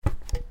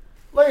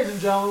Ladies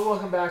and gentlemen,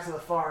 welcome back to the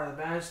Far End of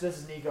the Bench. This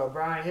is Nico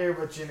O'Brien here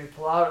with Jimmy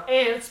Pilato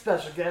and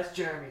special guest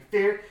Jeremy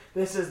Fear.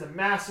 This is the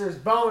Masters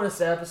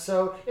bonus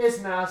episode.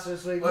 It's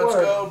Masters Week. Let's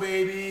go,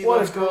 baby.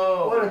 Let's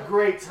go. What a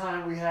great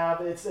time we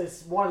have.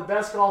 It's one of the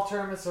best golf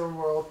tournaments in the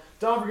world.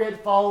 Don't forget to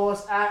follow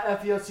us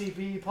at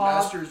FEOTB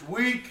Pod. Masters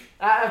Week.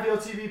 At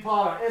FEOTB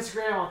Pod on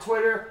Instagram, on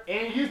Twitter,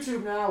 and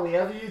YouTube now. We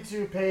have a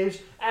YouTube page.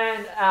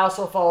 And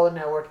also follow the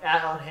network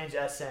at Unhinged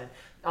SN.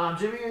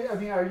 Jimmy,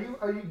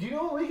 do you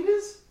know what week it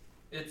is?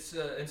 It's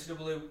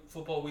NCAA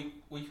football week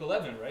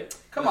 11, right?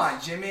 Come on,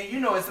 Jimmy.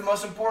 You know it's the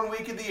most important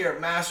week of the year,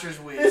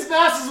 Masters Week. It's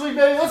Masters Week,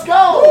 baby. Let's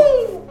go!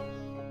 Woo!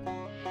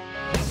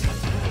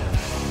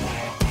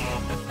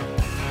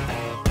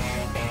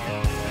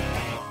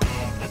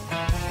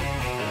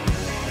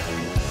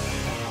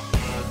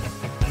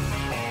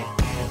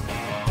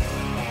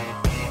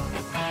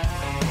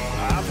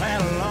 I've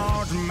had a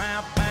large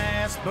mouth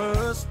bass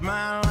bust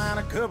smile and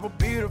a couple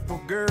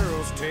beautiful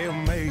girls tell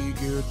me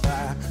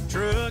goodbye.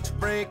 Trucks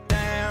break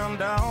down,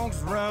 dogs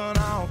run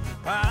off,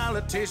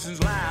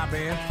 politicians lie,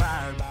 been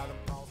fired by the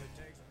boss.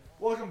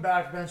 Welcome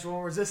back, Bench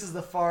Warmers. This is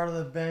the Far End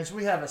of the Bench.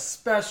 We have a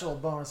special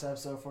bonus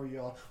episode for you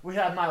all. We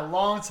have my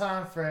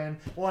longtime friend,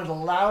 one of the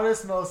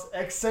loudest, most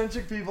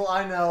eccentric people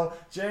I know,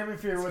 Jeremy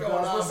Fear, with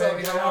us. What's up,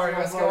 baby? How are you?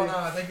 What's going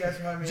on? Thank you guys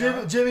for having me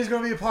on. Jimmy's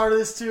going to be a part of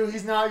this too.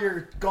 He's not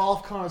your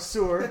golf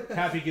connoisseur.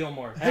 Happy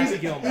Gilmore.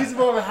 He's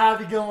more of a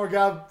Happy Gilmore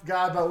guy,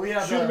 but we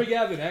have Shooter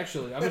McGavin,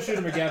 actually. I'm a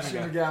Shooter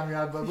McGavin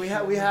guy. But we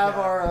have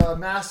our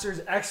Masters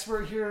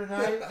expert here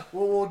tonight.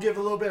 We'll give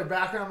a little bit of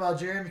background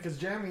about Jeremy because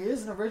Jeremy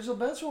is an original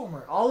bench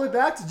warmer. All the way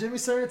back to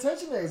Jimmy's Center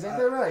Attention Days. Ain't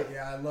that right?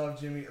 Yeah, I love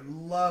Jimmy.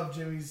 Love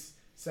Jimmy's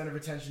Center of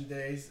Attention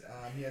Days.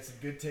 He had some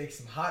good takes,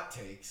 some hot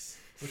takes,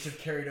 which have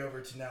carried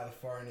over to now the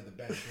Far End of the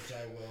Bench, which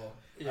I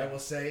will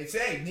say.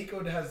 Hey,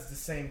 Nico has the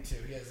same too.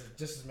 He has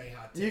just as many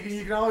hot takes.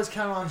 You can always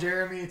count on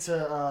Jeremy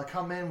to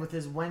come in with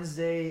his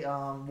Wednesday,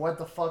 what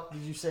the fuck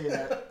did you say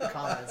that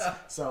comments.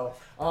 So,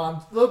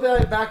 a little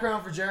bit of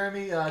background for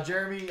Jeremy.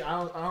 Jeremy,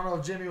 I don't know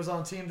if Jimmy was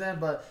on the team then,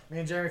 but me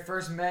and Jeremy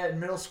first met in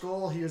middle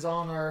school. He was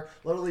on our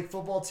Little League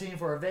football team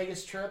for a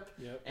Vegas trip.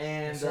 Yep.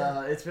 And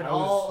Yes, it's been I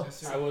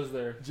was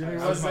there. Jimmy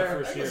That was my there.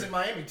 first I was year. in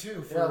Miami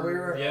too. Yeah, we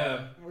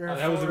were.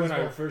 That was when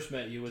I first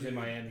met you. Was in Dude,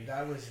 Miami.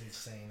 That was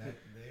insane. That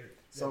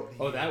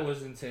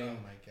was insane.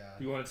 Oh my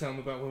god. You want to tell them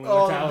about when we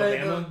went to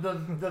Alabama?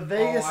 The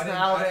Vegas and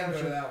Alabama I didn't go to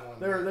trip. that one.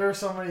 There were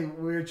so many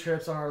weird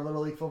trips on our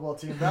Little League football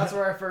team. That's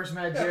where I first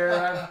met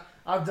Jared.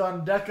 I've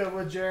done DECA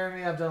with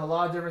Jeremy. I've done a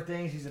lot of different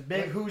things. He's a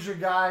big Hoosier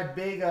guy,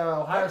 big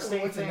Ohio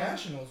State went to fan.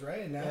 Nationals, right?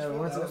 In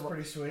Nashville. That was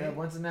pretty sweet. Yeah,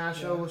 went to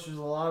Nashville, which was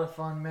a lot of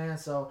fun, man.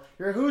 So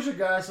you're a Hoosier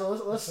guy. So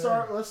let's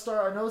start. Let's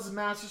start. I know it's a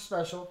Master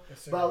Special,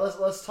 but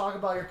let's talk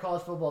about your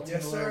college football team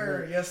a little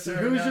bit. Yes, sir. The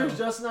Hoosiers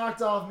just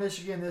knocked off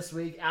Michigan this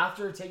week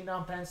after taking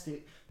down Penn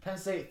State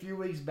a few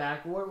weeks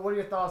back. What are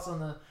your thoughts on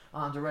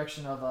the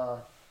direction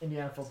of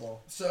Indiana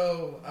football?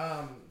 So,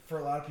 for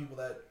a lot of people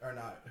that are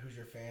not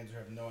Hoosier fans or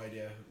have no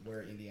idea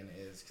where Indiana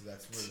is, because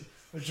that's where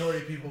the majority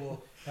of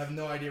people have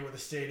no idea where the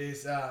state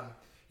is.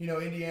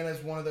 Indiana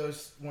is one of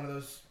those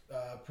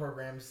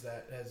programs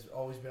that has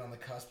always been on the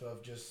cusp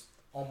of just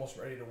almost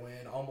ready to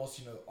win,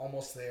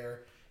 almost there,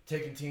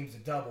 taking teams to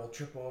double,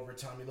 triple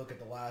overtime. You look at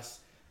the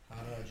last, I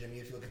don't know, Jimmy,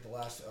 if you look at the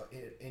last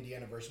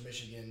Indiana versus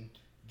Michigan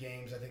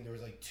games, I think there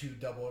was like 2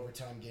 double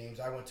overtime games.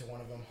 I went to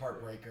one of them,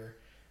 heartbreaker.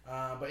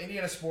 But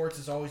Indiana sports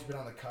has always been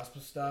on the cusp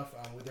of stuff.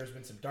 There's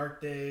been some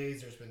dark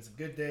days, there's been some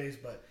good days,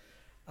 but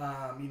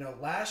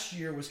last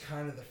year was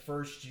kind of the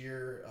first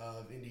year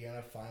of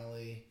Indiana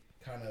finally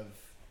kind of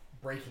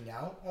breaking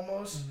out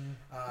almost.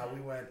 We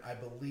went, I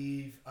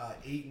believe,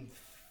 8-5.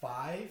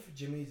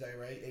 Jimmy, is that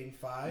right?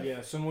 8-5.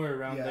 Yeah, somewhere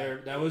around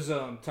there. That was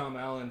Tom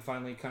Allen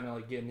finally kind of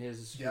like getting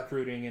his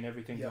recruiting and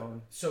everything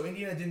going. So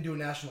Indiana didn't do a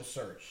national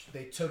search.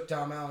 They took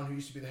Tom Allen, who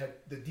used to be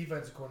the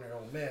defensive coordinator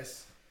at Ole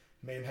Miss,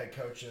 made him head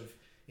coach of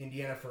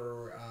Indiana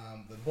for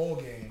the bowl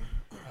game.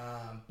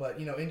 But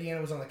Indiana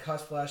was on the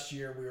cusp last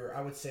year. We were,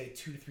 I would say,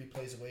 2 to 3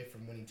 plays away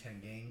from winning 10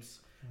 games.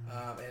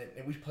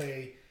 And we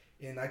play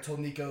in, I told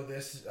Nico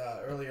this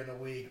earlier in the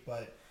week,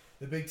 but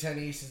the Big Ten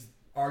East is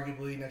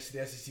arguably next to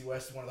the SEC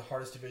West, one of the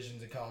hardest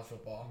divisions in college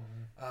football.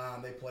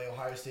 They play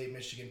Ohio State,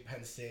 Michigan,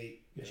 Penn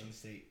State, Michigan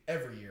State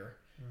every year.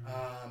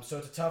 So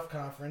it's a tough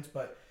conference,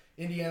 but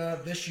Indiana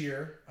this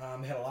year,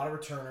 they had a lot of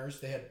returners.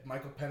 They had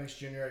Michael Penix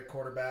Jr. at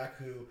quarterback,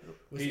 who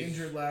was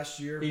injured last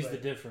year. He's the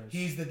difference.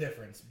 He's the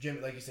difference. Jimmy,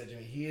 like you said,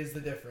 Jimmy, he is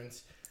the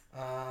difference.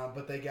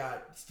 But they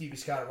got Stevie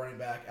Scott at running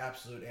back,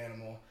 absolute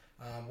animal.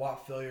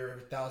 Watt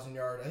Fillier,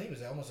 1,000-yard. I think it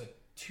was almost a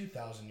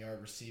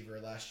 2,000-yard receiver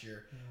last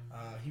year.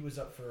 He was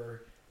up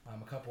for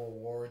a couple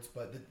awards.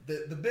 But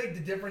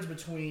the difference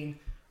between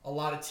a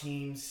lot of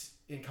teams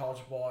in college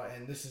football,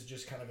 and this is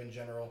just kind of in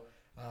general,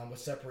 what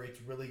separates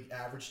really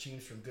average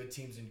teams from good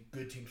teams and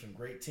good teams from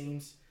great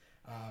teams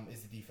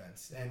is the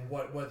defense. And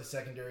what the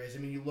secondary is. I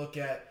mean, you look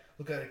at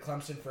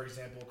Clemson, for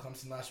example.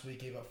 Clemson last week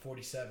gave up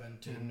 47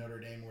 to Notre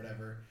Dame or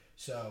whatever.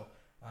 So,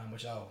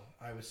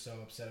 I was so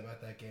upset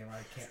about that game.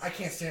 I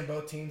can't stand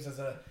both teams. As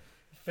a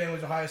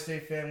family's Ohio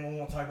State fan, we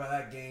won't talk about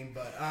that game.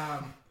 But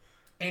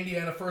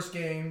Indiana first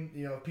game.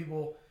 You know,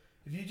 people,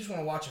 if you just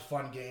want to watch a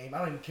fun game, I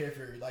don't even care if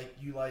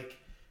you like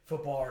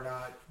football or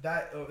not.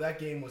 That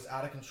game was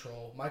out of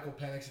control. Michael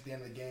Penix at the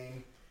end of the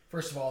game.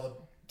 First of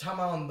all, Tom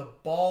Allen, the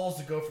balls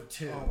to go for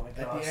 2 Oh my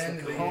gosh, at the end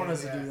of the game.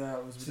 to do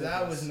that was ridiculous. So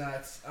that was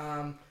nuts.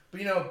 But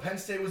you know, Penn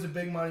State was a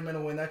big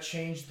monumental win. That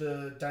changed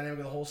the dynamic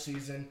of the whole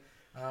season.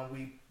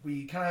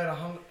 We kind of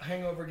had a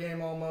hangover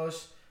game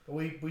almost, but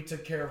we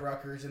took care of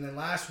Rutgers. And then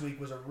last week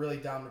was a really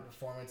dominant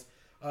performance.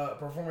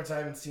 Performance I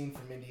haven't seen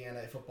from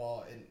Indiana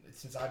football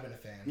since I've been a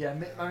fan. Yeah,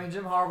 I mean,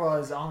 Jim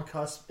Harbaugh is on the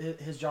cusp.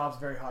 His job's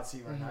very hot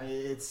seat right now.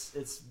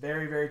 It's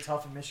very, very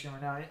tough in Michigan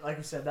right now. Like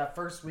you said, that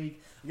first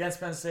week against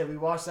Penn State, we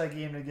watched that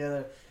game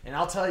together. And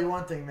I'll tell you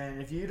one thing,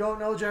 man. If you don't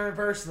know Jeremy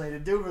personally, the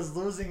dude was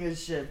losing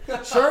his shit.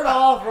 Shirt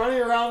off,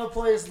 running around the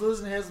place,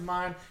 losing his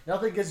mind.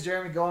 Nothing gets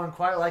Jeremy going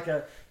quite like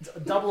a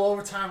double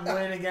overtime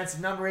win against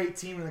the number 8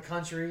 team in the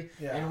country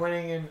and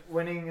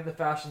winning in the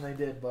fashion they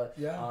did. But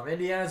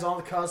Indiana's on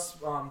the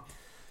cusp.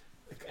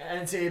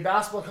 NCAA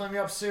basketball coming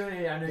up soon.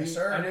 I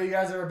know you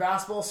guys are a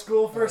basketball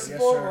school first and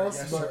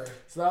foremost, so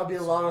that'll be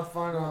a lot of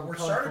fun. We're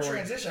starting to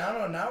transition. I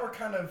don't know. Now we're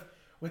kind of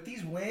with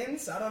these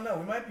wins. I don't know.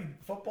 We might be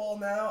football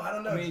now. I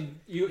don't know. I mean,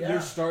 you're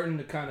starting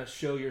to kind of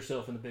show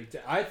yourself in the Big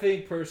Ten. I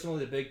think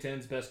personally, the Big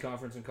Ten's best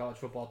conference in college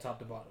football, top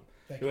to bottom.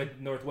 You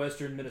had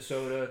Northwestern,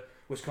 Minnesota,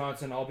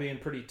 Wisconsin, all being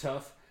pretty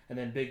tough. And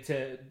then Big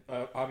Ten,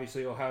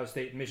 obviously Ohio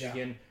State,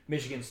 Michigan,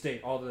 Michigan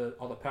State, all the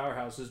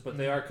powerhouses, but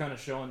they are kind of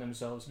showing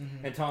themselves.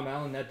 And Tom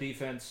Allen, that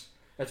defense,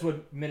 that's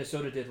what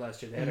Minnesota did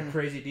last year. They had a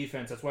crazy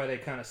defense. That's why they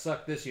kind of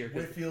sucked this year.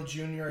 Whitfield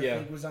Jr. I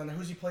think was on there.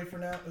 Who's he play for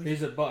now?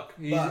 He's a Buck.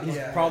 He's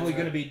probably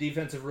going to be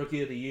Defensive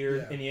Rookie of the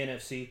Year in the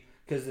NFC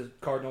because the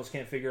Cardinals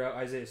can't figure out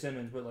Isaiah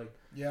Simmons. But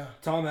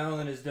Tom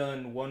Allen has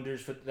done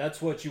wonders for.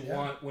 That's what you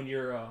want when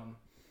you're.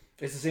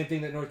 It's the same thing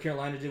that North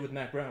Carolina did with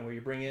Mac Brown, where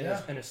you bring in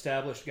an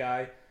established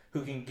guy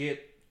who can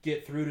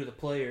get through to the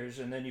players,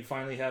 and then you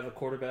finally have a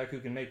quarterback who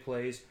can make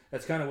plays.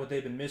 That's kind of what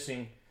they've been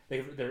missing.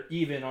 They're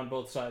even on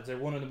both sides. They're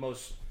one of the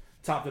most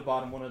top to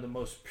bottom, one of the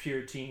most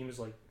pure teams,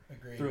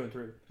 through and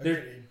through.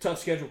 They're tough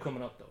schedule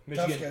coming up though.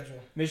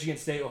 Michigan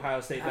State,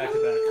 Ohio State back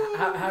to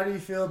back. How do you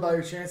feel about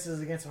your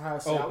chances against Ohio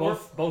State?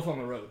 Both on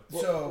the road.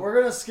 So we're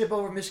gonna skip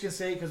over Michigan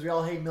State because we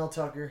all hate Mel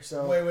Tucker.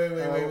 So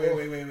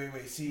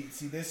wait. See,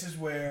 this is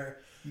where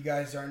you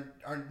guys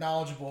aren't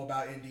knowledgeable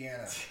about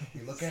Indiana.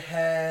 You look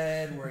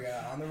ahead. We're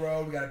on the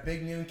road. We got a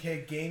big noon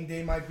kick. Game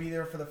day might be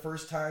there for the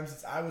first time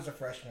since I was a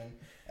freshman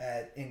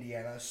at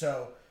Indiana.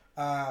 So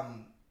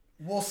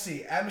we'll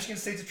see. At Michigan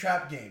State's a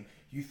trap game.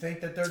 You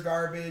think that they're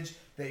garbage?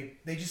 They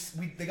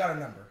got our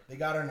number. They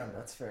got our number.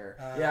 That's fair.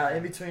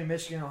 In between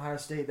Michigan and Ohio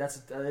State, that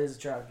is a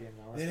trap game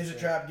though. It is a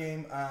trap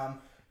game.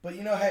 But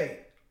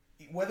hey.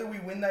 Whether we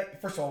win that,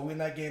 first of all, win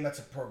that game, that's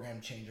a program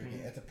changer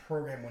game. That's a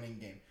program winning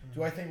game.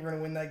 Do I think we're going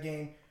to win that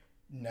game?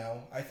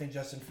 No. I think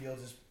Justin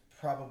Fields is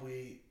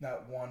probably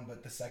not one,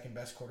 but the second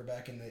best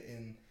quarterback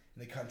in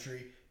the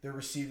country. Their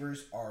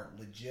receivers are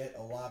legit.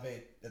 Olave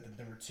at the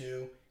number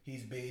 2,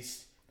 he's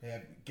beast. They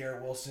have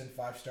Garrett Wilson,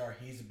 5-star,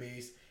 he's a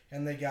beast.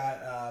 And they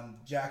got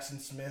Jackson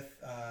Smith,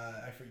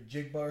 I forget,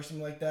 Jigba or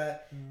something like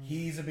that.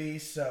 He's a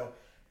beast. So,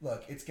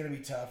 look, it's going to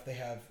be tough. They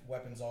have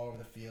weapons all over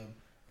the field.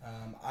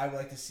 I would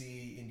like to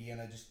see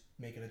Indiana just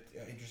make it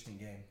an interesting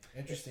game.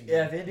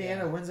 Yeah, if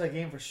Indiana wins that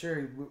game for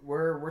sure,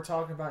 we're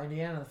talking about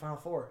Indiana in the Final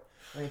Four.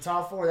 I mean,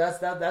 top 4.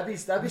 That'd be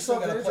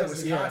something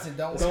interesting. Wisconsin,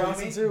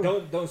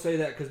 don't say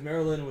that because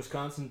Maryland and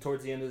Wisconsin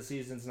towards the end of the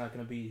season is not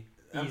going to be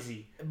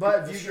easy.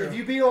 But if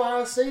you beat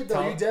Ohio State,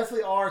 though, you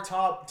definitely are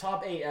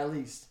top 8 at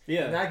least.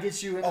 Yeah, and that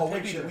gets you in the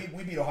picture.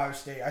 We beat Ohio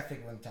State. I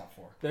think we're in the top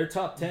 4. They're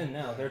top 10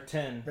 now. They're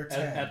 10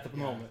 at the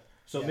moment.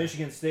 So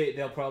Michigan State,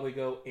 they'll probably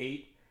go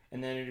 8.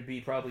 And then it'd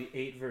be probably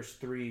 8 versus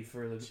 3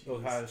 for the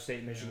Ohio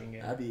State-Michigan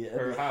game.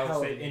 Or Ohio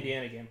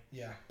State-Indiana game.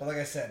 Yeah, but like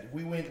I said, if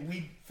we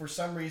win. For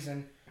some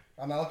reason,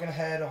 I'm not looking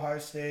ahead. Ohio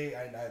State.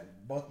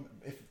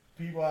 If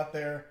people out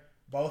there,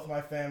 both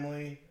my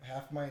family,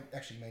 my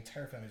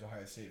entire family is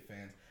Ohio State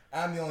fans.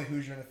 I'm the only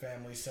Hoosier in the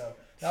family, so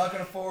not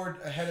looking forward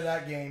ahead of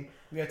that game.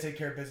 We got to take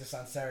care of business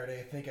on Saturday.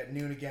 I think at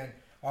noon again.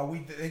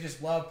 They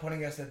just love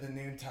putting us at the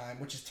noon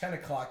time, which is 10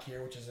 o'clock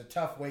here, which is a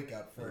tough wake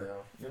up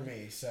for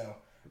me. So.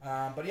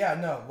 Love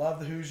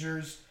the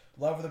Hoosiers,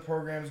 love where the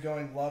program's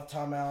going, love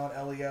Tom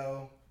Allen,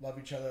 LEO, love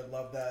each other,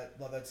 love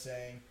that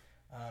saying,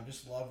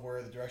 just love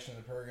where the direction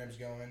of the program's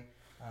going,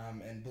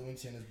 and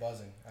Bloomington is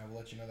buzzing. I will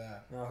let you know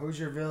that. No,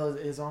 Hoosierville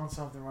is on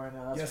something right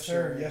now. That's yes, for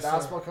sir. Sure. Yes,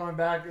 basketball sir. Coming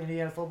back,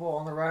 Indiana football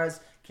on the rise.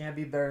 Can't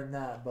be better than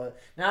that.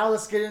 But now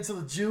let's get into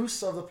the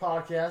juice of the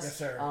podcast. Yes,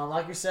 sir.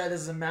 Like we said,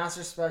 this is a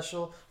Master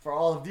special for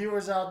all the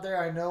viewers out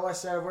there. I know I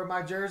said I wear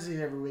my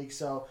jersey every week,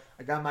 so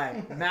I got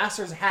my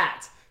Masters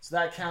hat. So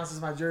that counts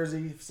as my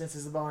jersey since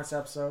it's a bonus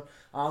episode.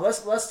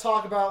 Let's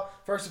talk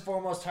about, first and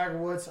foremost, Tiger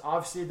Woods.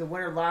 Obviously, the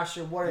winner last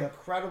year. What an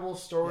incredible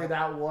story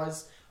that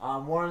was.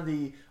 One of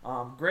the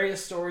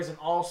greatest stories in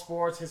all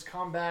sports. His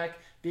comeback,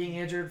 being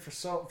injured for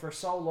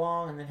so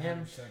long, and then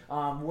him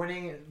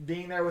winning,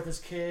 being there with his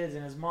kids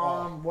and his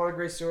mom. What a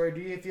great story.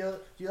 Do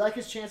you like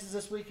his chances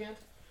this weekend?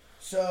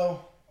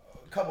 So,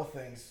 a couple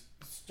things.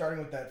 starting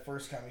with that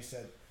first comment you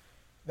said,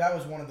 that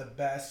was one of the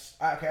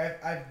best. Okay,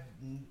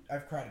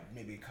 I've cried at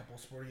maybe a couple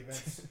sporting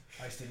events.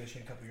 I stayed in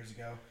Michigan a couple years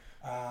ago,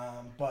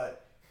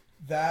 but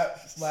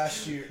that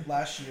last year,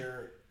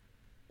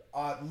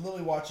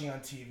 literally watching on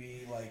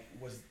TV like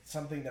was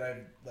something that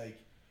I've like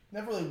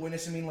never really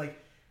witnessed. I mean, like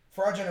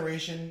for our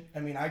generation, I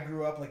mean, I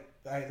grew up like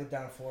I lived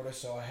down in Florida,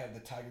 so I had the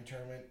Tiger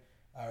tournament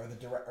or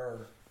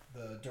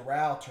the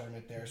Doral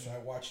tournament there, so I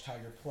watched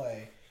Tiger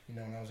play. You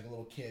know, when I was like a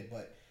little kid,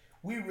 but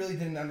we really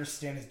didn't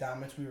understand his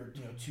dominance. We were,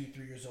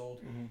 2-3 years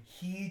old. Mm-hmm.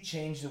 He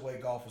changed the way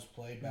golf was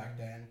played back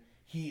then.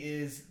 He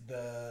is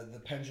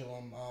the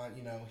pendulum on,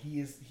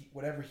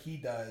 whatever he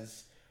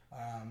does,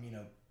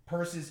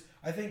 purses.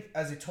 I think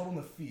as a total in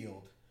the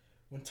field,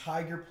 when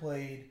Tiger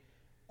played,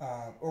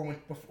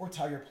 before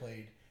Tiger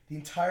played, the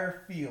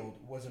entire field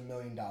was $1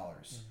 million.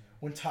 Mm-hmm.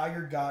 When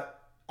Tiger got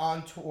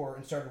on tour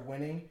and started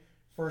winning,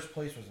 first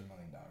place was $1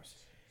 million.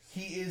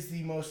 He is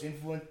the most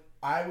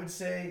I would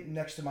say,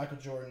 next to Michael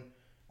Jordan,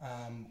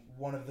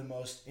 one of the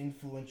most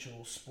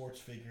influential sports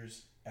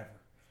figures ever.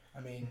 I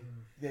mean,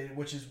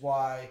 which is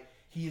why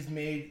he has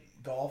made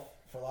golf,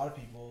 for a lot of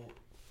people,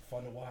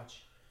 fun to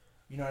watch.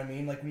 You know what I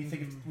mean? Like, when you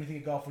think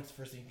of golf, what's the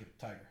first thing you think of?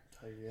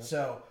 Tiger. Yeah.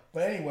 So,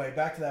 but anyway,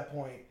 back to that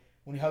point.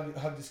 When he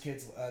hugged his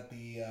kids at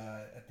the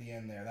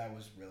end there,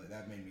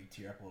 that made me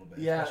tear up a little bit.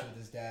 Yeah. Especially with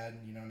his dad,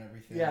 and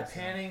everything. Yeah,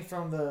 panning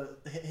from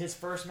his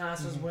first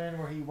Masters win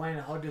where he went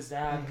and hugged his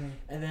dad,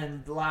 and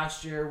then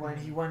last year when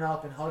he went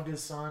up and hugged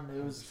his son,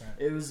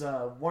 it was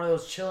one of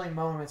those chilling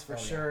moments for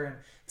sure. And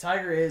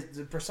Tiger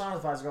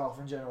personifies golf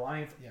in general.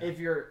 I mean,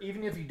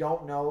 even if you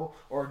don't know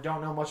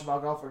much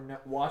about golf or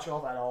watch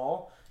golf at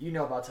all, you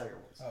know about Tiger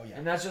Woods. Oh yeah.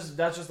 And that's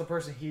just the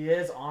person he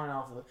is on and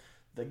off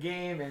the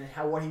game and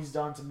what he's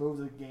done to move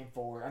the game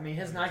forward. I mean,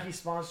 his Nike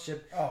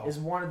sponsorship is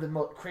one of the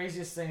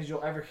craziest things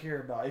you'll ever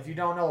hear about. If you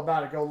don't know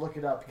about it, go look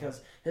it up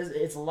because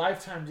it's a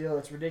lifetime deal.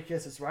 It's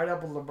ridiculous. It's right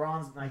up with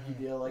LeBron's Nike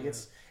deal. Like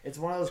it's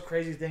one of those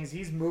crazy things.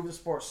 He's moved the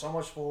sport so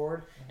much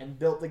forward and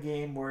built the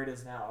game where it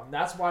is now. And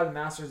that's why the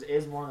Masters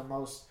is one of the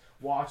most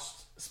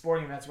watched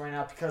sporting events right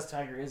now because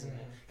Tiger is in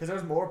it. Because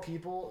there's more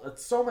people,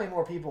 so many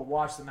more people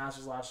watched the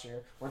Masters last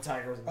year when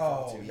Tiger was in the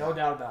field too. No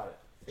doubt about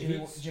it.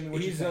 Jimmy,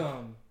 what you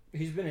think?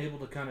 He's been able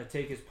to kind of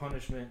take his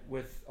punishment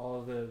with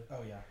all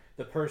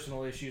the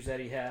personal issues that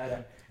he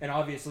had, and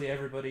obviously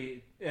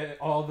everybody,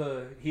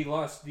 he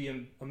lost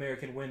the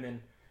American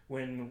women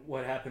when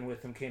what happened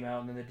with him came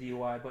out and then the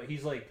DUI, but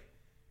he's like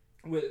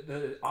with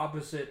the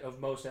opposite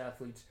of most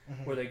athletes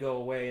where they go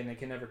away and they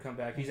can never come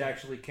back. He's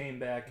actually came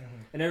back,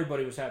 and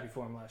everybody was happy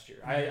for him last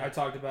year. I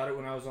talked about it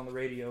when I was on the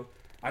radio.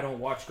 I don't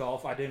watch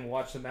golf. I didn't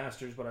watch the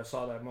Masters, but I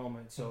saw that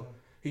moment. So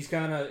he's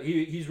kind of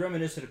he's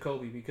reminiscent of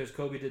Kobe because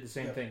Kobe did the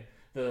same thing.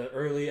 The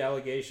early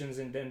allegations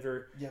in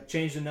Denver,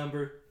 change the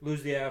number,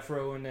 lose the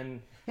afro, and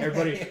then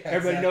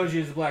everybody knows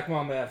you as a Black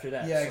Mamba after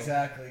that. Yeah,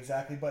 so.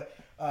 Exactly. But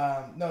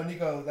no,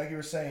 Nico, like you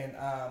were saying,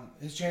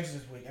 his chances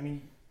this week. I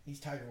mean, he's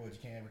Tiger Woods.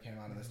 You can't ever count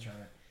him out of this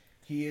tournament.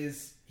 He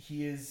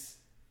is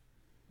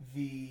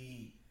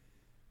the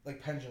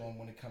pendulum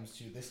when it comes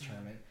to this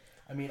tournament.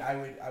 I mean, I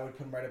would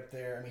put him right up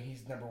there. I mean,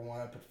 he's number one.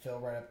 I'd put Phil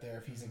right up there.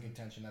 If he's in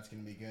contention, that's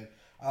going to be good.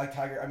 I like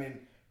Tiger. I mean,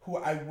 who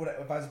I would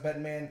if I was a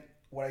betting man,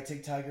 would I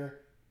take Tiger?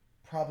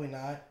 Probably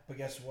not, but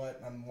guess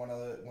what? I'm one of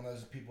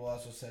those people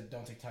also said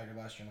don't take Tiger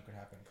last year and look what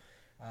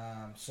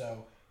happened.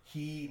 So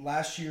he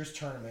last year's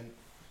tournament,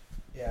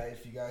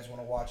 if you guys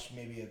want to watch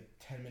maybe a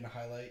 10-minute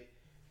highlight,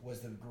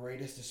 was the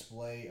greatest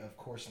display of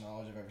course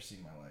knowledge I've ever seen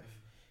in my life.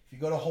 If you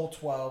go to hole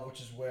 12,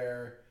 which is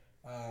where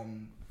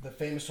the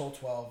famous hole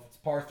 12, it's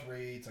par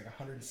 3, it's like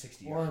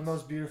 160 yards. One of the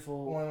most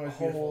beautiful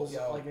holes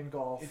like in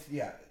golf. It's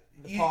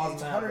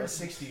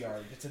 160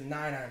 yards. It's a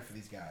 9-iron for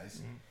these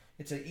guys.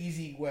 It's an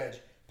easy wedge.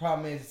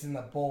 Problem is, it's in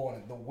the bowl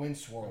and the wind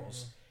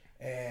swirls.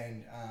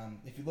 And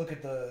if you look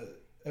at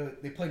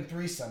they played in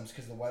threesomes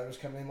because the weather was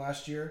coming in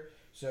last year.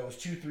 So it was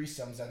 2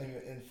 threesomes. I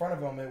think in front of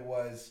them it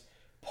was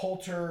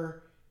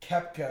Poulter,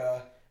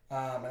 Koepka,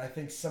 and I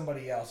think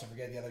somebody else. I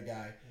forget the other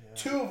guy. Yeah.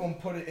 2 of them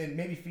put it in,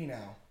 maybe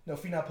Finau. No,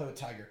 Finau played with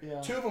Tiger.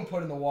 Yeah. 2 of them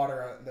put in the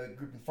water, the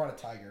group in front of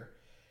Tiger.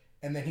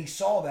 And then he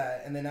saw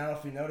that, and then I don't know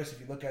if you notice, if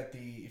you look at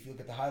the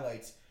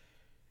highlights,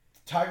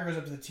 Tiger goes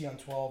up to the tee on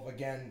 12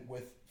 again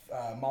with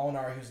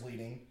Molinari, who's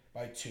leading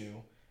by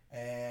 2,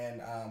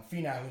 and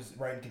Finau, who's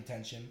right in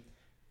contention.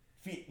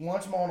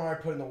 Once Molinari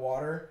put in the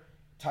water,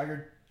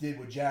 Tiger did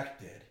what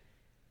Jack did.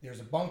 There's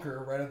a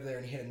bunker right up there,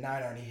 and he hit a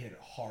 9-iron, and he hit it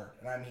hard.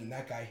 And I mean,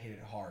 that guy hit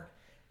it hard.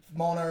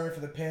 Molinari went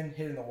for the pin,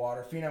 hit it in the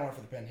water. Finau went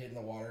for the pin, hit it in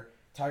the water.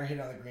 Tiger hit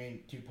it on the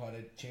green,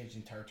 2-putted, changed the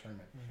entire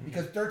tournament.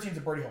 Because 13's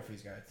a birdie hole for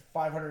these guys. It's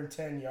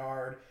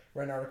 510-yard,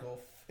 read an article.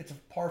 It's a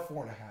par 4.5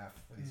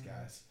 for these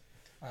guys.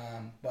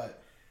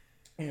 But,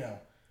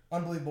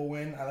 unbelievable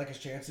win. I like his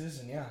chances,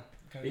 and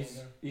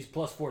he's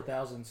plus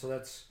 4,000, so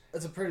that's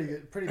a pretty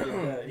good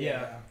bet.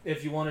 Yeah.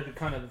 If you wanted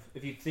to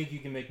if you think you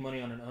can make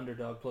money on an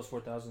underdog, plus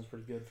 4,000 is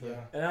pretty good for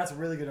that. And that's a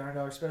really good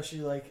underdog,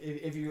 especially like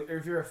if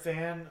you're a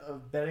fan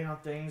of betting on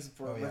things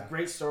with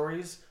great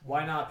stories.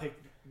 Why not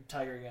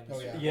Tiger again.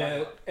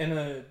 Yeah, and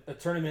a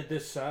tournament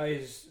this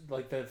size,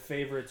 like the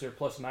favorites are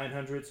plus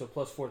 900, so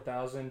plus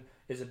 4,000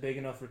 is a big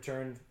enough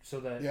return so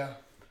that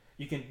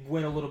you can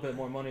win a little bit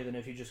more money than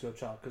if you just go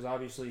chalk. Because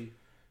obviously,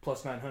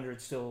 plus 900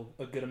 is still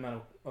a good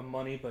amount of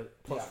money,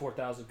 but plus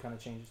 4,000 kind of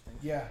changes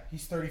things. Yeah,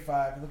 he's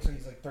 35. It looks like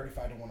he's like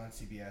 35 to 1 on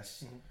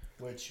CBS,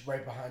 which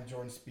right behind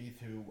Jordan Spieth,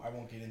 who I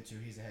won't get into.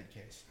 He's a head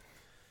case.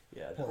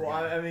 Yeah. Well,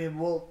 I mean,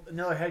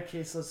 another head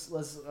case.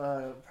 Let's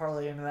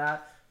parlay into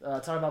that.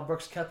 Talk about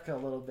Brooks Koepka a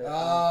little bit.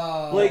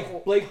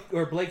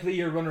 Blakely,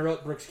 your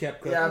runner-up, Brooks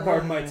Koepka. Yeah,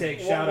 pardon my take.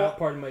 Shout out,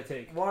 pardon my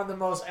take. One of the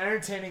most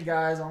entertaining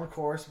guys on the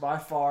course by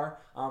far.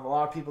 A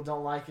lot of people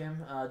don't like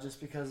him just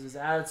because of his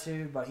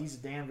attitude, but he's a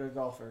damn good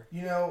golfer.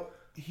 You know,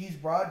 he's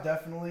brought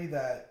definitely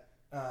that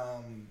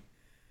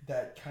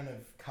kind of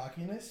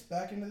cockiness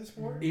back into the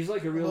sport. He's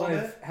like a real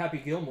life Happy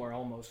Gilmore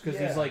almost, because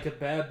he's like a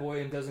bad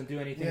boy and doesn't do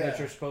anything that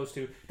you're supposed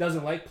to.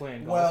 Doesn't like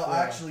playing golf. Well,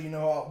 actually, you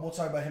know, we'll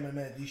talk about him in a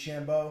minute.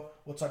 DeChambeau,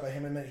 we'll talk about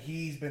him in a minute.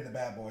 He's been the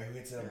bad boy who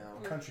hits a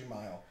country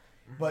mile.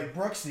 But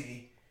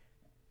Brooksy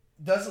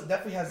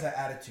definitely has that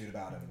attitude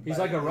about him. He's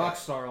like a rock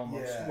star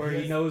almost, where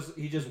he knows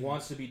he just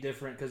wants to be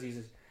different because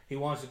he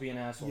wants to be an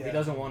asshole. Yeah. He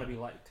doesn't want to be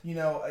liked. You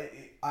know,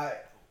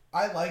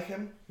 I like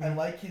him. I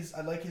like his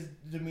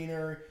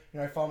demeanor. You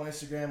know, I follow him on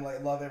Instagram.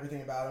 Like, love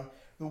everything about him.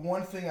 The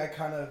one thing I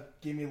kind of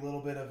gave me a little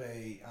bit of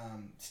a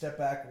step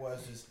back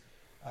was his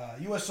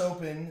U.S.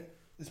 Open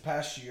this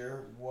past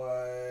year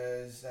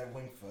was at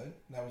Winged Foot.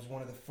 That was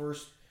one of the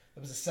first.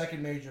 That was the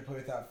second major played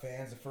without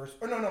fans. The first.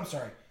 Oh no, I'm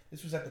sorry.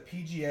 This was at the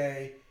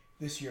PGA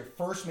this year.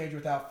 First major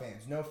without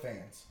fans. No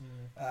fans.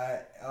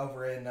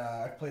 Over in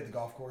I played the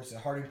golf course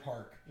at Harding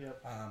Park.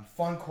 Yep.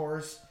 Fun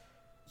course.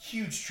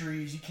 Huge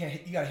trees. You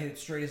gotta hit it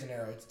straight as an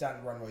arrow. It's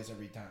down the runways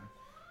every time.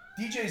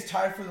 DJ is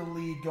tied for the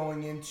lead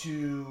going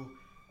into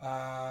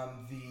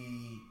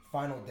the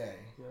final day.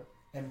 Yep.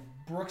 And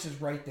Brooks is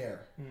right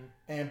there.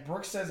 And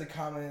Brooks says a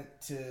comment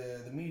to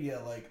the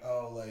media like,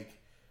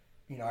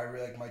 you know, I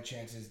really like my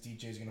chances.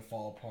 DJ's gonna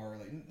fall apart.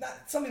 Like,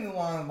 not something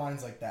along the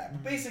lines like that.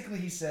 But basically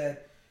he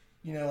said,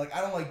 you know, like,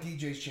 I don't like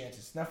DJ's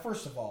chances. Now,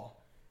 first of all,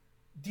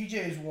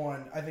 DJ has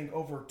won, I think,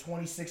 over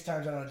 26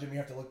 times. I don't know, Jimmy, you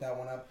have to look that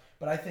one up.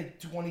 But I think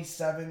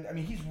 27. I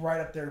mean, he's right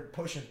up there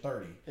pushing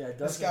 30. Yeah,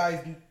 this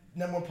guy's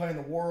number one player in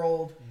the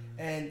world.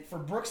 And for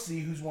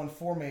Brooksy, who's won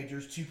 4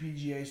 majors, 2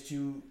 PGAs,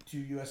 2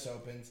 U.S.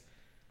 Opens,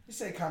 you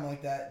say a comment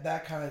like that,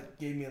 that kind of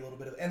gave me a little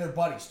bit of... And they're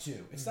buddies,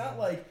 too. It's not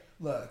like,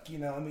 look, you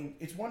know, I mean,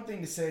 it's one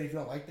thing to say if you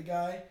don't like the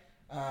guy.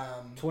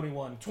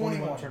 21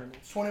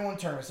 tournaments. 21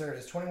 tournaments, there it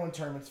is. 21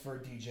 tournaments for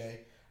DJ.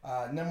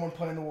 Number one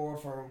player in the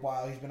world for a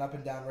while. He's been up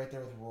and down right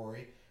there with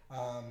Rory.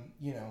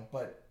 You know,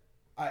 but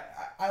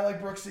I like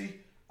Brooksy.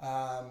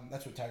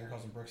 That's what Tiger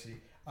calls him, Brooksy.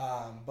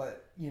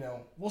 But, you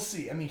know, we'll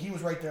see. I mean, he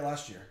was right there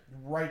last year.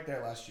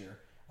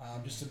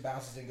 Just some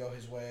bounces didn't go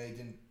his way,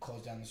 didn't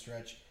close down the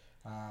stretch.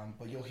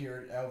 But you'll hear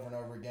it over and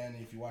over again.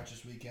 If you watch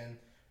this weekend,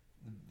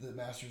 the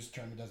Masters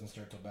tournament doesn't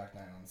start till back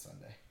 9 on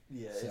Sunday.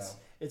 Yeah,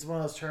 it's one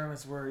of those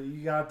tournaments where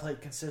you gotta play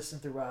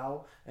consistent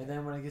throughout, and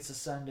then when it gets to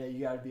Sunday,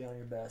 you gotta be on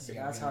your best. And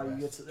that's how you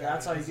get to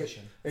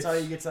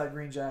that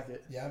green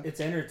jacket. Yeah, it's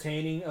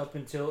entertaining up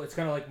until it's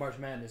kind of like March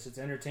Madness. It's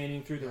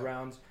entertaining through the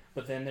rounds,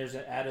 but then there's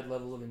an added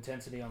level of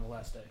intensity on the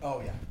last day. Oh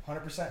yeah,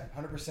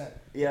 100%.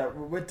 Yeah,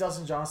 with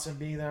Dustin Johnson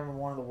being the number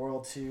one in the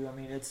world too. I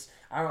mean, it's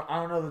I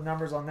don't know the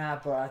numbers on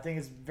that, but I think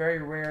it's very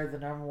rare the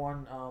number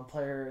one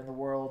player in the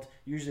world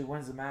usually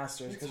wins the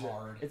Masters. It's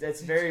hard.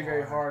 It's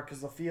very hard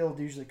because the field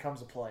usually comes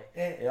to play.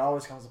 It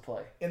always comes to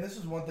play. And this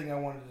is one thing I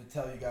wanted to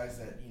tell you guys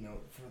that, you know,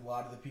 for a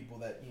lot of the people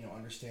that, you know,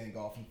 understand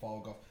golf and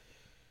follow golf,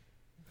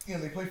 you know,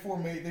 they play 4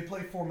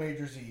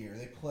 majors a year.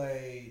 They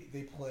play.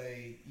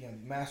 You know,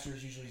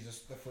 Masters usually is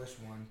just the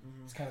first one.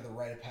 It's kind of the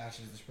rite of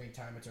passage. The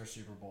springtime, it's our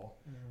Super Bowl.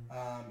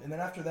 And then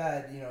after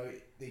that, you know,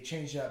 they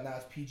changed it up. Now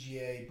it's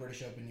PGA,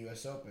 British Open,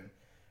 U.S. Open.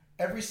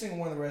 Every single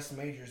one of the rest of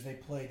the majors, they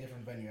play a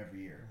different venue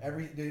every year.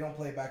 They don't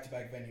play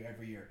back-to-back venue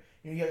every year.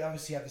 You know, you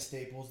obviously have the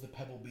staples, the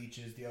Pebble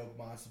Beaches, the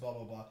Oakmonts, the blah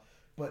blah blah.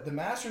 But the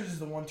Masters is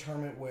the one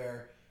tournament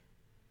where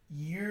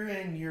year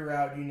in, year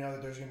out, you know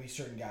that there's going to be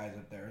certain guys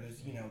up there.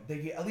 There's, you know,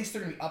 at least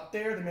they're going to be up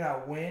there. They may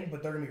not win,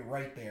 but they're going to be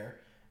right there.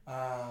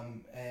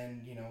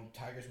 And, you know,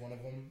 Tiger's one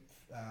of them.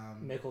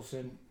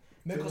 Mickelson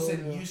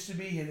used to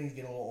be. I think he's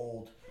getting a little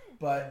old.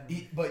 But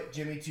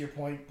Jimmy, to your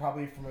point,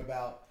 probably from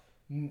about,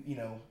 you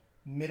know,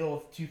 middle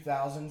of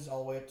 2000s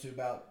all the way up to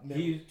about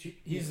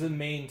he's the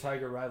main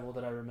Tiger rival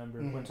that I remember.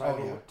 When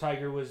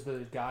Tiger was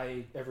the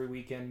guy every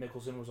weekend,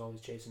 Mickelson was always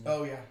chasing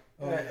him.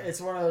 It's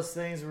one of those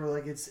things where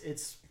like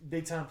it's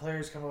big time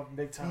players come up in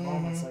big time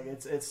moments. Like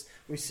it's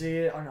we see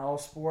it on all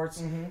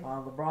sports.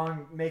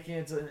 LeBron making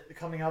it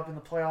coming up in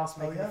the playoffs,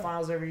 making the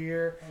finals every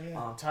year.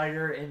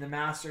 Tiger in the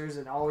Masters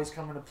and always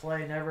coming to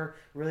play, never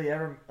really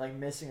ever like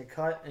missing a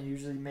cut, and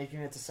usually making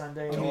it to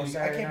Sunday or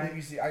Saturday night.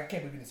 I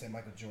can't believe you didn't say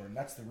Michael Jordan.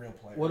 That's the real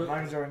player.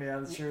 Michael Jordan, yeah,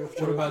 that's true.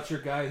 What about your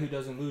guy who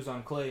doesn't lose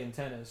on clay in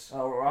tennis?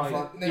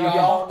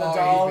 Nadal.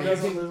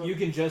 You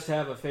can just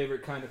have a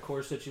favorite kind of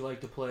course that you like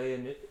to play,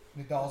 and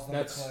Nadal's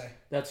number clay.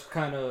 That's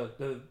kind of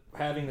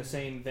having the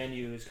same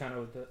venue is kind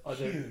of the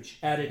other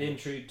added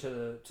intrigue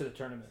to the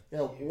tournament.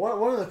 Yeah,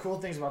 one of the cool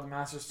things about the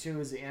Masters too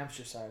is the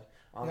amateur side.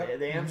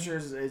 The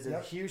amateurs is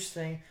a huge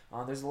thing.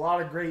 There's a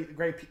lot of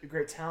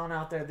great talent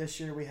out there. This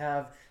year we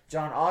have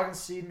John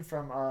Augenstein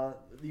from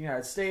the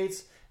United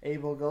States,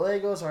 Abel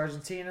Gallegos,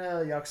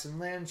 Argentina, Yuxin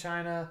Lin,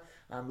 China,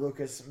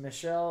 Lucas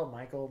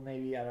Michael,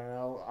 maybe, I don't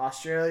know,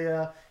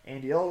 Australia,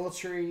 Andy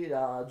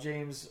Ogletree,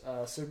 James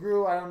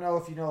Segru. I don't know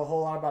if you know a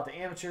whole lot about the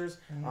amateurs,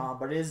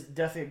 but it is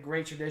definitely a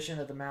great tradition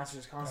that the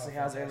Masters constantly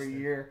has every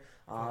year.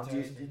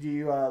 Do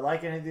you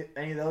like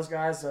any of those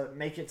guys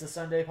make it to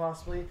Sunday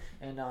possibly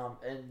and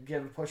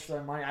give a push for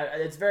their money?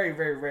 It's very,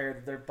 very rare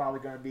that they're probably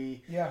going to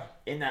be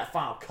in that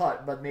final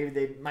cut, but maybe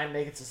they might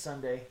make it to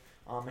Sunday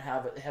and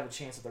have a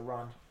chance at the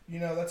run.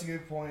 That's a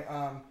good point.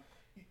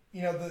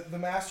 The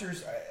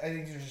Masters, I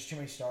think there's just too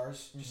many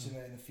stars just in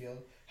the field.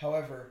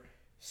 However,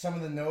 some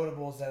of the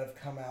notables that have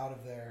come out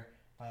of there,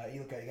 you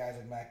look at guys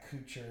like Matt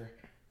Kuchar.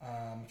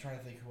 I'm trying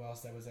to think who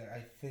else that was there. I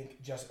think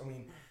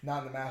not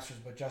in the Masters,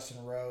 but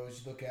Justin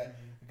Rose. You look at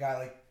a guy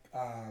like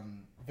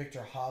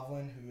Victor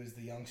Hovland, who is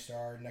the young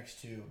star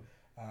next to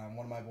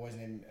one of my boys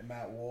named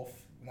Matt Wolff.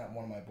 Not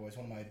one of my boys,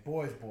 one of my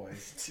boys.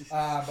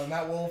 But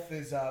Matt Wolff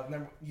is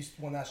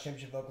won that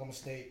championship with Oklahoma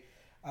State.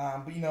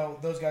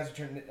 But those guys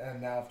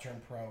now have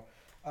turned pro.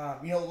 A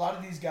lot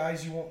of these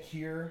guys you won't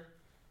hear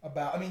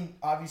about. I mean,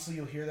 obviously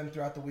you'll hear them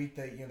throughout the week.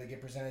 They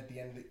get presented at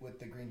the end with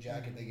the green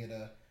jacket. They get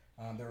a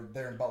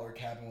they're in Butler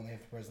Cabin when they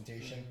have the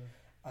presentation.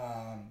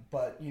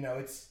 But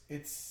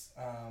it's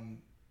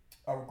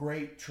a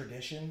great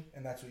tradition,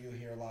 and that's what you'll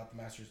hear a lot. The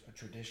Masters, a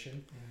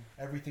tradition.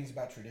 Everything's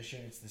about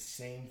tradition. It's the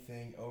same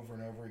thing over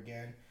and over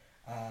again.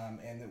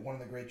 And one of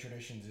the great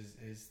traditions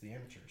is the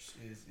amateurs.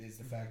 Is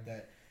the fact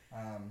that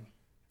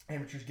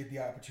amateurs get the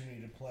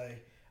opportunity to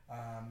play.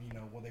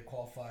 Will they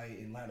qualify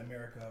in Latin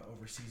America,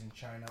 overseas in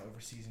China,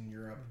 overseas in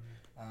Europe,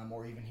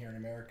 or even here in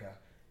America?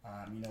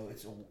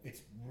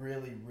 It's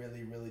really,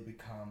 really, really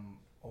become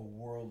a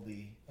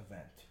worldly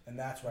event, and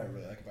that's what I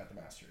really like about the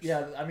Masters.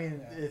 Yeah, I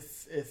mean,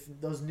 if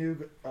those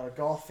new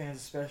golf fans,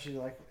 especially,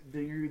 like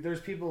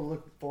there's people to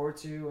look forward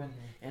to,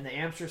 and the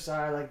amateur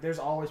side, like there's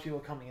always people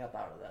coming up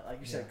out of that.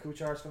 Like you said,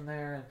 Kuchar's from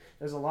there, and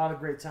there's a lot of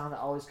great talent that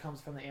always comes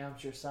from the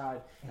amateur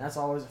side, and that's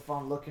always a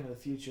fun look into the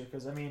future.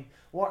 Because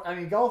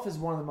golf is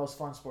one of the most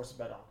fun sports to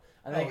bet on.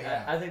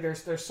 I think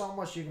there's so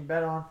much you can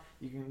bet on.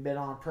 You can bet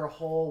on per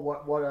hole.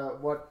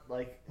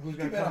 Who's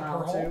going to come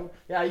out too?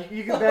 Yeah,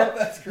 you can bet.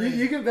 That's crazy.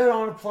 You can bet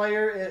on a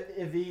player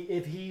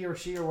if he or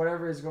she or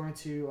whatever is going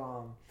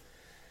to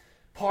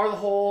par the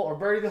hole or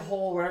birdie the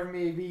hole, whatever it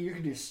may be. You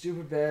can do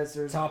stupid bets.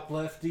 There's top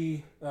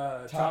lefty.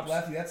 Top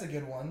lefty. That's a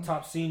good one.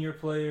 Top senior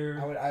player.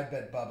 I'd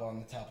bet Bubba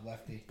on the top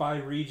lefty. By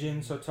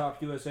region, so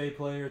top USA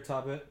player,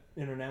 top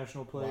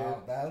international player.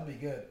 Wow, that would be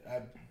good.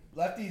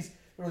 Lefties.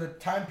 There was a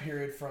time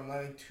period from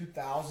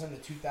 2000 to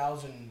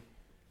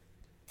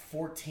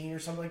 2014 or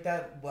something like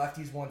that.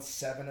 Lefties won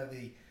 7 of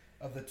the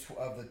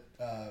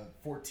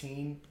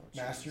 14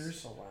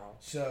 Masters. Oh, wow.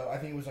 So I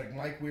think it was like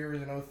Mike Weir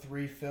was in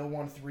 03, Phil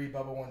won 3,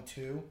 Bubba won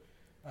 2.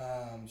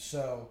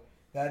 So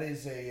that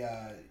is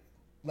a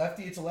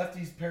lefty. It's a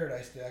lefty's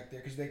paradise back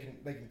there because they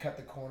can cut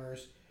the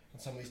corners on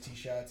some of these tee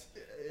shots.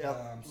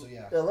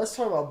 Let's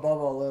talk about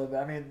Bubba a little bit.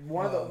 I mean,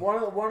 one of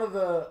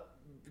the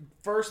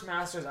first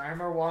Masters I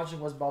remember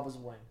watching was Bubba's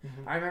win.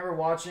 I remember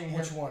watching him.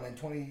 Which one? In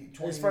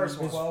 2012 his first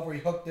one. Where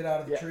he hooked it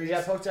out of the trees?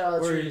 Yeah, hooked it out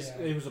of the trees.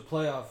 It was a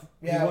playoff.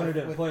 Yeah, he wanted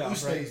a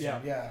playoff, right?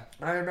 Yeah.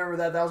 I remember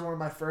that. That was one of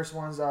my first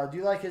ones. Do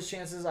you like his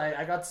chances?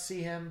 I got to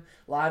see him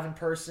live in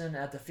person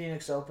at the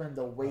Phoenix Open,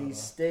 the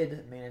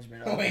Wasted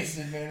Management Open.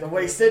 The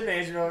Wasted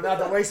Management Open. Not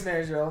the Waste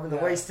Management Open, the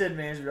Wasted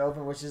Management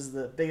Open, which is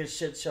the biggest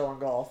shit show in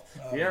golf.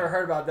 If you never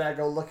heard about that,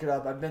 go look it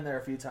up. I've been there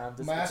a few times.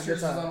 Masters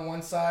is on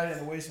one side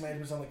and the Waste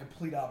Management is on the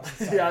complete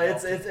opposite side. Yeah,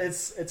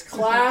 it's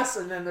class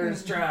and then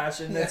there's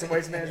trash and it's a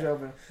Waste Management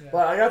Open. Yeah.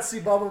 But I got to see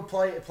Bubba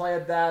play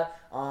at that.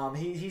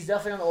 He's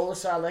definitely on the older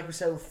side, like we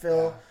said with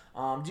Phil.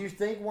 Yeah. Do you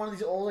think one of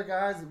these older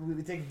guys,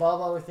 we think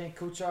Bubba, we think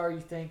Kuchar,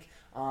 you think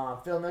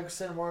Phil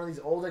Mickelson, one of these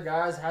older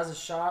guys has a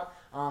shot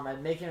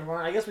at making a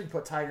run? I guess we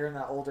put Tiger in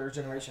that older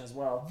generation as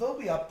well. They'll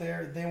be up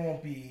there. They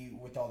won't be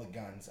with all the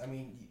guns. I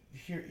mean,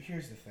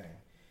 here's the thing.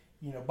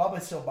 Bubba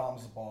still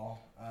bombs the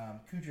ball.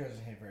 Kuchar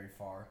doesn't hit very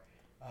far.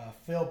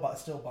 Phil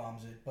still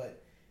bombs it,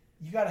 but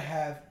you got to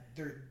have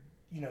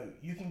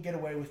you can get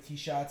away with tee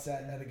shots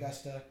at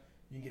Augusta.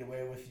 You can get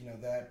away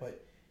with that,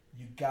 but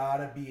you got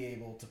to be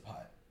able to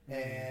putt.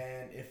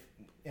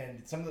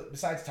 And some of the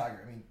besides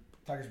Tiger, I mean,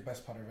 Tiger's the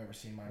best putter I've ever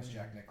seen, minus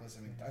Jack Nicklaus.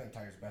 I mean, I think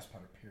Tiger's the best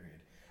putter, period.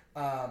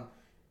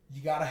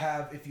 You got to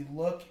have. If you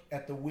look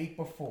at the week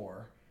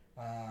before,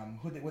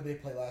 who did they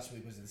play last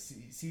week? Was it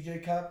the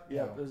CJ Cup?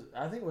 Yeah, no.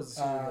 I think it was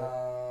the CJ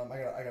Cup.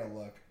 I gotta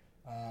look.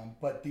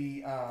 But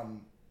the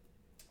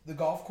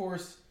golf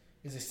course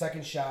is a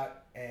second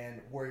shot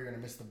and where you're gonna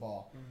miss the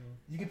ball.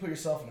 You can put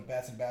yourself in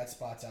some bad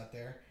spots out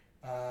there.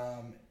 Do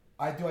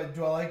I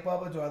like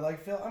Bubba? Do I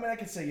like Phil? I mean, I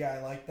could say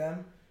I like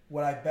them.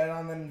 Would I bet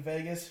on them in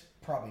Vegas?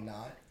 Probably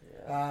not.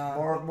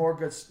 More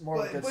good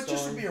story. But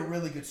just would be a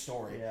really good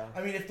story. Yeah.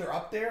 I mean, if they're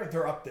up there,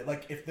 they're up there.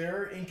 Like if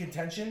they're in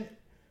contention,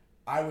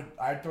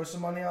 I'd throw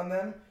some money on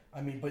them.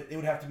 I mean, but it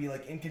would have to be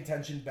like in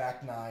contention,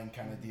 back nine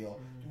kind of deal.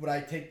 Would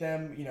I take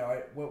them? You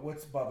know,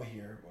 what's Bubba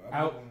here?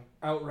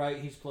 Outright,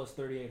 he's plus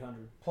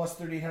 3,800. Plus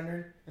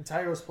 3,800. And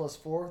Tiger was plus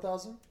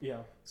 4,000. Yeah.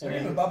 So you're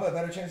giving Bubba a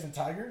better chance than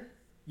Tiger?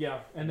 Yeah,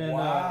 and then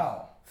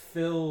wow.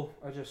 Phil,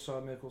 I just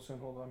saw Mickelson.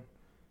 Hold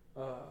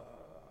on.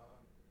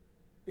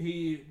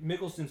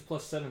 Mickelson's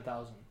plus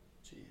 7,000.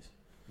 Jeez.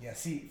 Yeah.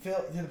 See,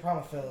 Phil. The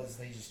problem with Phil is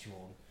that he's just too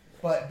old.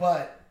 But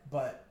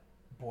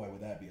boy,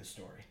 would that be a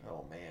story.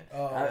 Oh man.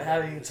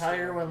 Having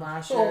Tiger win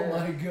last year. Oh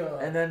my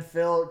god. And then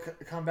Phil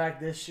come back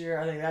this year.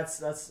 I think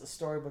that's a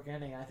storybook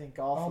ending. I think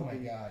golf. Oh my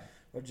god.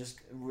 Would just.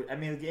 I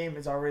mean, the game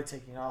is already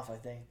taking off. I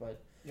think, but.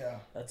 Yeah.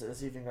 That's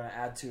even going to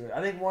add to it. I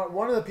think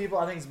one of the people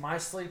I think is my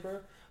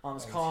sleeper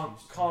is Colin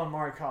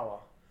Morikawa.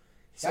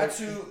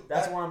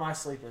 That's one of my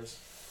sleepers.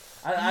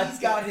 He's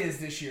got his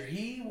this year.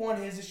 He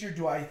won his this year.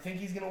 Do I think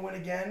he's going to win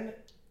again?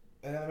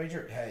 Another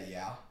major? Hey,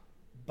 yeah.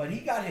 But he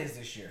got his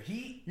this year.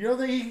 You don't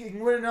think he can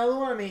win another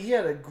one? I mean, he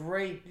had a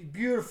great,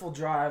 beautiful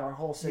drive on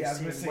hole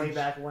 16 way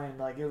back when.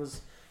 Like, it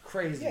was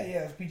crazy. Yeah,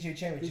 it was PGA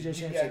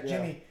Championship. Yeah,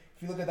 Jimmy,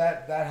 if you look at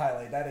that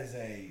highlight, that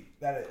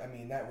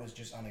was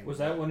just unbelievable. Was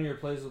that one of your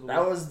plays of the week?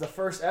 That was the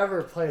first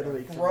ever play of the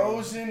week.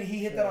 Frozen. He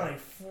hit that on a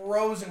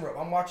frozen rope.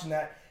 I'm watching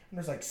that, and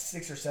there's like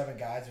 6 or 7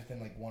 guys within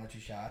like 1 or 2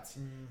 shots.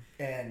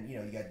 And, you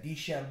know, you got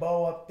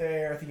DeChambeau up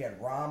there. I think you had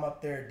Rahm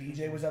up there.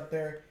 DJ was up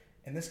there.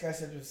 And this guy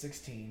said it was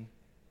 16.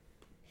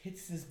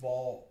 Hits this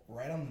ball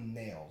right on the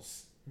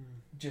nails.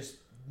 Just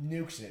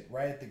nukes it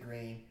right at the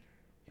green.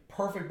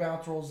 Perfect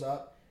bounce, rolls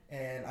up.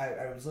 And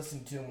I was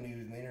listening to him when he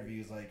was in the interview.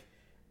 He was like,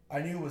 I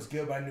knew it was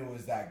good, but I knew it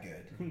was that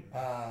good.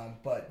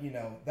 But, you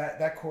know,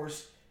 that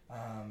course,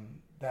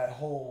 that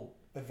whole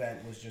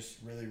event was just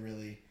really,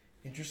 really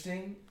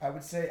interesting, I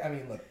would say. I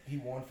mean, look, he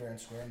won fair and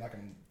square. I'm not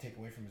going to take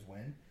away from his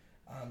win.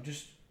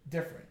 Just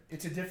different.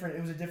 It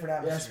was a different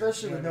atmosphere. Yeah,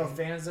 especially with no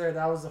fans there.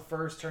 That was the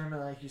first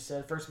tournament, like you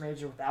said, first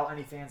major without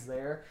any fans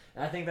there.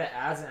 And I think that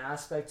adds an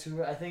aspect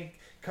to it. I think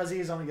because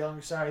he's on the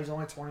younger side, he's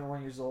only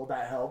 21 years old,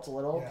 that helped a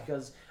little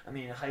because, I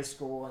mean, in high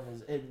school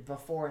and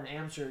before in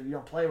amateur, you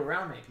don't play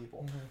around many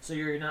people. So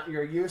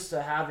you're used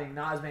to having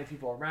not as many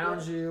people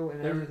around you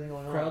and everything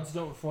going on. Crowds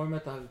don't form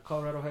at the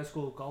Colorado High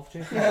School Golf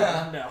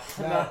Championship? No.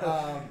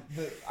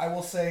 I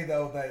will say,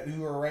 though, that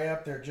who are right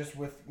up there just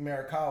with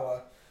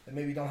Morikawa, that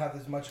maybe don't have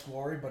as much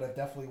glory, but have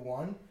definitely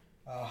won.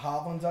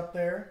 Hovland's up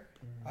there.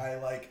 I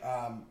like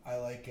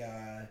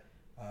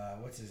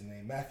what's his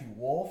name? Matthew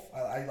Wolff.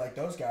 I like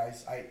those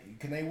guys.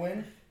 Can they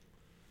win?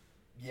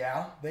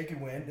 Yeah, they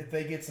can win. If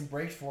they get some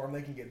breaks for them,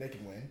 they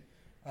can win.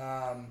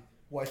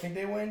 Will I think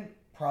they win?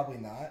 Probably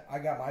not. I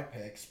got my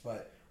picks,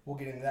 but we'll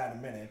get into that in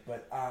a minute.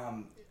 But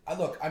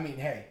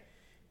hey,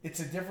 it's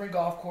a different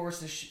golf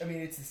course. It's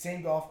the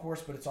same golf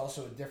course, but it's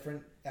also a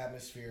different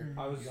atmosphere.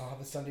 You don't have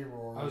the Sunday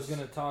roars. I was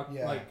going to talk,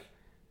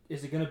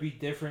 is it going to be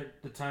different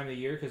the time of the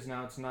year? Because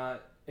now it's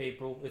not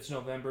April, it's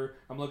November.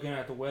 I'm looking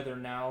at the weather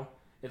now.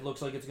 It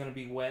looks like it's going to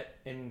be wet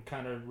and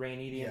kind of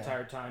rainy the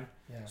entire time.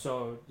 Yeah.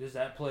 So does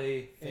that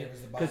play?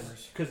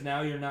 Because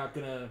now you're not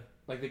going to,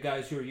 like the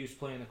guys who are used to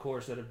playing the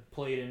course that have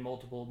played in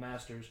multiple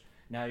Masters,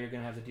 now you're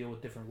going to have to deal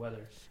with different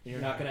weather. And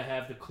you're not going to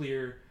have the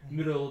clear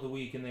middle of the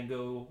week and then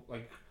go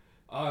like,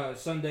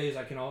 Sundays,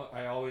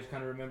 I always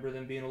kind of remember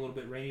them being a little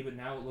bit rainy, but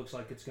now it looks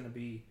like it's going to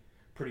be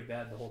pretty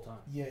bad the whole time.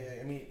 Yeah.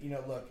 I mean,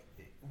 look,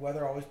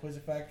 weather always plays a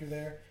factor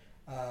there.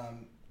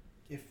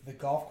 If the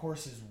golf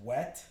course is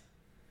wet,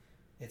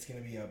 it's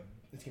going to be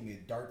a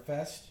dart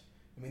fest.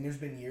 I mean, there's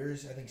been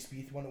years. I think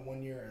Spieth won it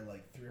one year at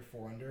like 3 or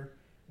 4 under.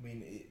 I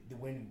mean, the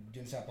wind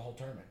didn't stop the whole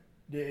tournament.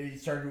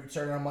 It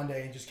started on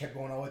Monday and just kept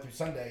going all the way through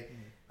Sunday,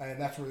 and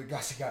that's where the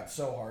Augusta got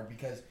so hard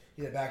because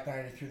he had back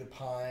 90 through the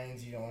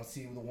pines. You don't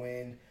see the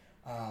wind.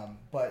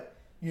 But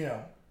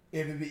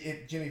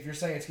if Jimmy, if you're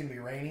saying it's going to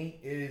be rainy,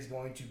 it is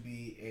going to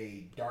be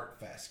a dart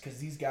fest because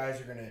these guys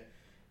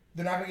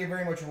they're not going to get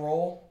very much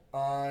roll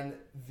on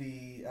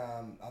the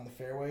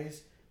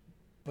fairways,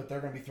 but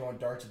they're going to be throwing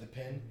darts at the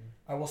pin.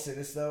 I will say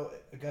this though,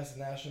 Augusta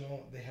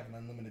National, they have an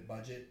unlimited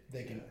budget.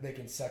 They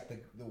can suck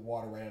the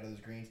water right out of those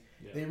greens.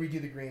 Yeah. They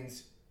redo the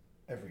greens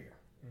every year.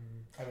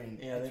 I mean,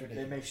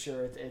 they make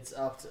sure it's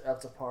up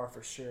to par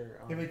for sure.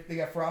 They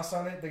got frost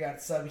on it. They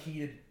got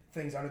subheated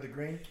things under the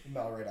green, you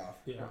melt right off.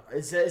 Yeah,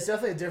 it's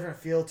definitely a different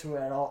feel to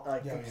it at all.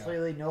 Like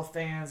completely no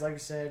fans. Like you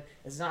said,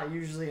 it's not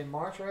usually in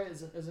March, right?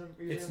 Is it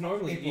it's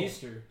normally April.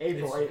 Easter.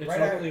 April. It's right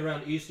normally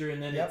around Easter,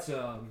 and then it's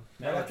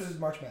right after this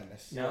March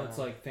Madness. Now it's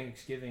like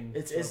Thanksgiving.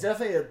 It's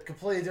definitely a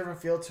completely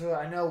different feel to it.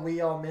 I know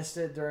we all missed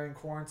it during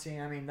quarantine.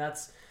 I mean,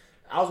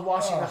 I was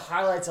watching the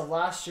highlights of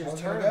last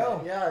year's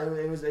tournament. Yeah,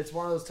 it's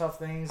one of those tough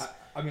things.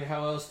 I mean,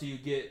 how else do you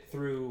get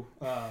through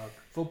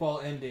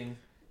football ending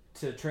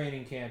to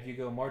training camp? You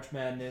go March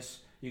Madness.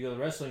 You go to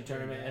the wrestling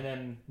tournament and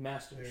then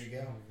Masters. There you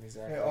go.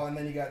 Exactly. And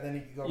then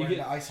you go right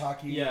into ice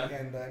hockey. Yeah,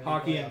 and then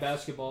hockey and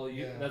basketball.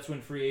 That's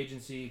when free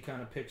agency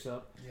kind of picks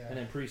up. Yeah. And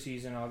then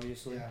preseason,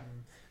 obviously. Yeah.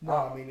 No,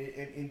 I mean,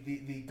 in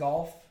the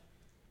golf,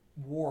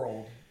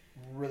 world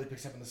really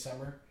picks up in the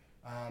summer,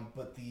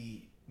 but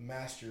the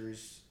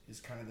Masters is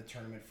kind of the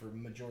tournament for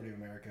majority of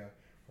America,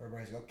 where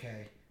everybody's like,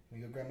 okay, let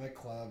me go grab my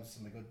clubs,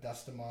 let me go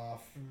dust them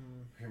off.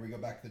 Here we go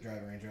back to the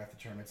driving range after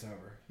the tournament's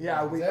over.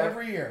 Yeah,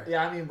 every year.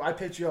 Yeah, I mean, I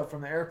picked you up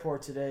from the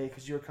airport today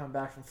because you were coming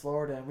back from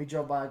Florida, and we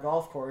drove by a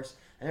golf course,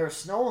 and there was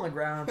snow on the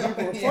ground.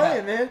 People were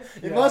playing, man.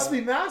 It must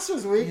be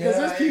Masters week because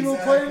there's people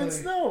playing in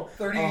snow.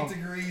 38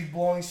 degrees,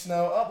 blowing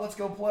snow. Up, let's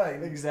go play.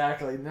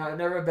 Exactly.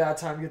 Never a bad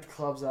time to get the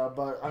clubs out.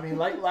 But I mean,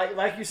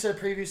 like you said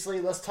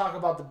previously, let's talk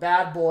about the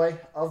bad boy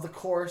of the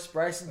course,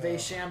 Bryson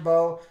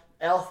DeChambeau.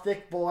 El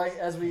Thick Boy,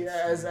 as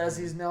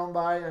he's known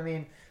by. I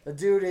mean, the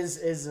dude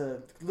is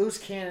a loose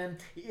cannon.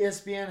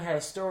 ESPN had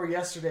a story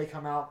yesterday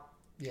come out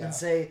and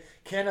say,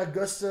 can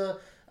Augusta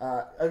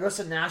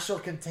National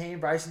contain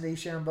Bryson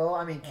DeChambeau?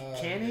 I mean,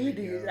 can he?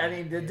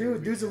 The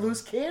dude's a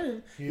loose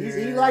cannon.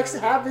 He likes to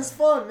have his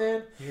fun,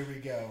 man. Here we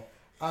go.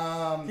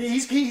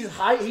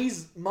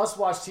 He's must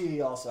watch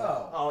TV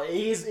also.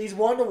 He's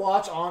one to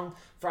watch on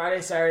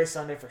Friday, Saturday,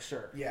 Sunday for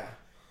sure. Yeah.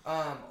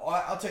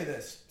 I'll tell you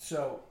this.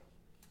 So.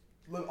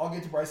 Look, I'll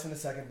get to Bryson in a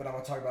second, but I'm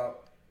going to talk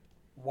about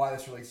why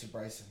this relates to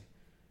Bryson.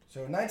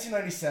 So in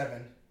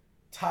 1997,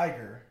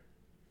 Tiger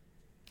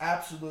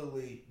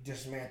absolutely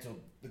dismantled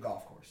the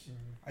golf course.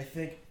 I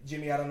think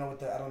Jimmy, I don't know what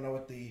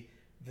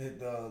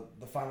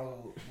the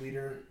final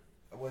leader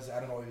was.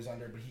 I don't know what he was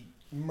under, but he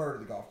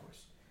murdered the golf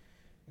course.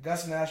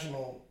 Augusta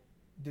National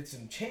did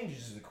some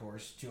changes to the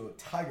course to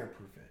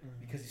Tiger-proof it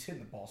because he's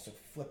hitting the ball so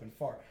flipping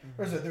far.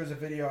 There's a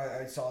video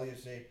I saw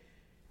yesterday.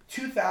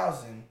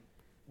 2000,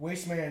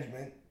 Waste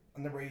Management.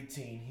 On number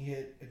 18, he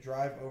hit a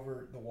drive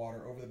over the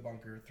water, over the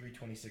bunker,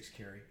 326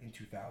 carry in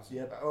 2000.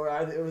 Yep.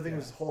 I think it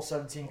was hole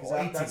 17.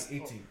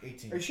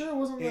 18. Are you sure it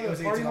wasn't the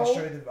was party 18. hole?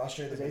 I'll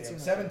show you the video.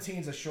 17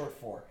 is a short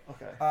 4.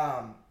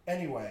 Okay.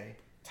 Anyway,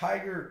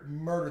 Tiger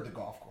murdered the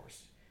golf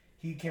course.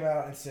 He came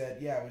out and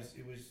said, yeah,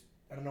 it was.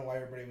 I don't know why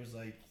everybody was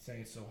like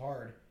saying it's so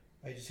hard.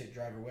 I just hit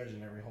driver wedge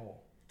in every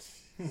hole.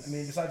 I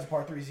mean, besides the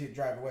par 3s, he hit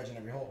driver wedge in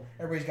every hole.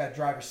 Everybody's got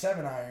driver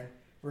 7-iron.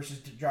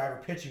 Versus the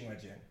driver pitching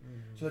wedge in.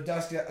 So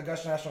the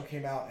Augusta National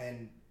came out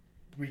and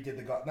redid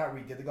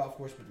the golf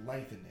course, but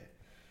lengthened it.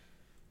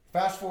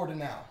 Fast forward to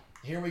now.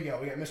 Here we go.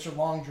 We got Mr.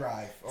 Long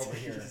Drive over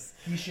here.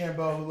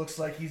 DeChambeau, who looks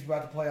like he's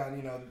about to play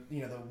on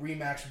the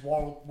Remax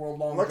World Long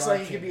Drive. Looks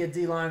like he could be a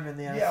D lineman in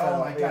the NFL. Yeah. Oh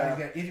my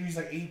God. He's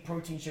like 8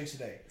 protein shakes a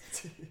day.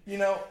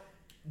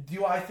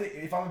 Do I think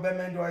if I'm a bet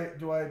man,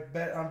 do I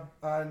bet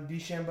on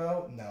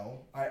DeChambeau? No.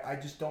 I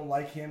just don't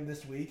like him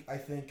this week. I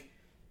think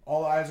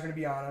all eyes are going to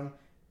be on him.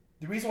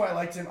 The reason why I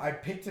liked him, I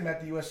picked him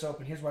at the U.S.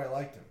 Open. Here's why I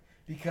liked him.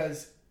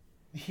 Because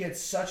he had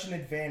such an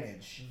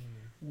advantage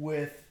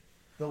with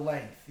the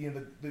length.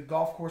 The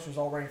golf course was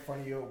all right in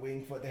front of you at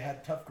Winged Foot. They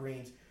had tough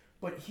greens.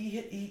 But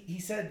he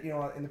said,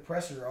 in the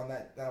presser on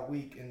that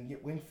week in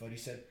Winged Foot, he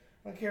said,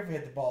 I don't care if I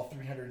hit the ball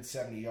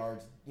 370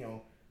 yards,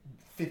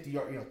 50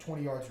 yards,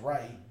 20 yards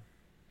right.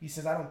 He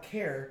says, I don't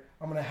care.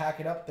 I'm going to hack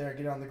it up there,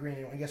 get it on the green.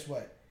 And guess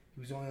what? He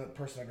was the only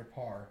person under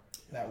par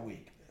that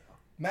week.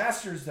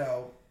 Masters,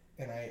 though,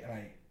 and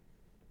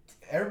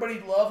everybody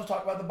loves to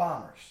talk about the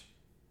Bombers.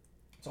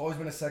 It's always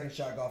been a second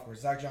shot golf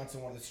course. Zach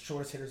Johnson, one of the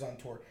shortest hitters on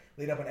tour,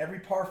 laid up on every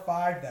par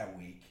 5 that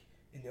week.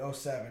 In the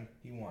 07,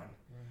 he won.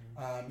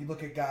 You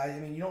look at guys. I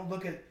mean, you don't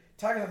look at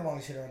Tiger's not the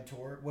longest hitter on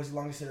tour. Was he the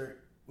longest hitter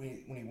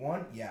when he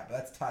won? Yeah, but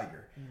that's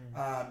Tiger.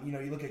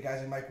 You look at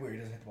guys like Mike Weir. He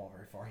doesn't hit the ball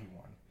very far. He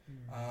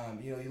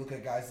won. You look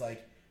at guys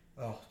like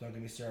don't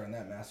get me started on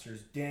that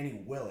Masters.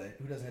 Danny Willett,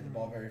 who doesn't hit the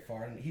ball very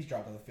far, and he's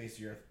dropped on the face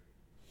of the earth.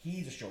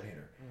 He's a short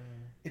hitter.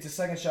 It's a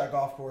second shot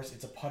golf course.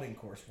 It's a putting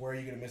course. Where are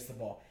you going to miss the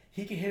ball?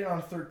 He can hit it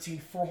on 13,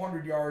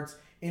 400 yards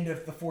into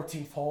the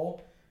 14th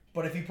hole.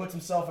 But if he puts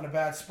himself in a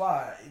bad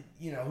spot,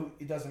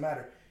 it doesn't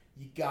matter.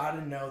 You got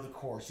to know the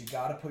course. You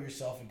got to put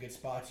yourself in good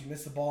spots. You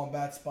miss the ball in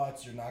bad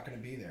spots, you're not going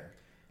to be there.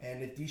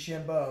 And if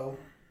DeChambeau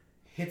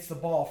hits the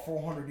ball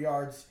 400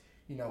 yards,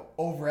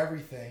 over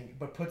everything,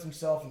 but puts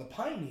himself in the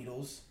pine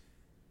needles,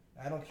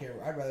 I don't care.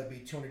 I'd rather be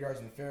 200 yards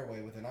in the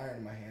fairway with an iron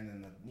in my hand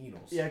than the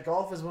needles. Yeah,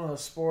 golf is one of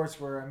those sports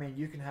where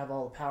you can have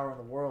all the power in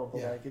the world,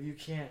 but if you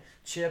can't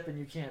chip and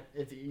you can't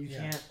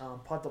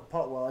putt the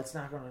putt well, it's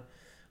not going to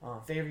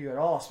favor you at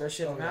all.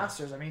 Especially at the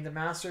Masters. I mean, the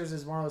Masters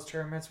is one of those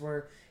tournaments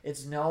where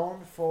it's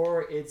known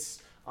for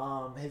its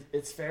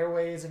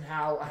fairways and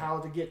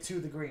how to get to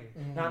the green,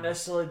 not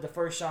necessarily the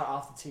first shot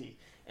off the tee.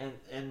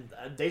 And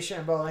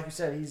DeChambeau, like you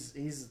said,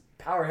 he's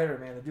a power hitter,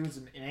 man. The dude's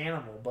an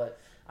animal, but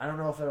I don't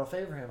know if it'll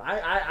favor him.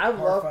 I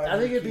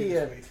think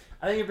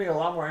it'd be a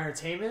lot more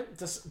entertainment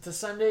to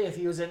Sunday if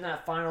he was in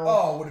that final.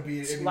 Oh, would it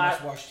be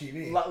must-watch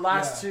TV?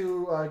 Last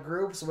two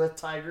groups with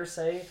Tiger,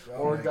 say,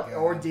 or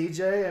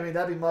DJ. I mean,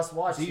 that'd be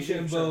must-watch.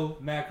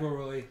 DeChambeau,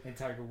 McIlroy, and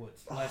Tiger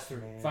Woods. Last three,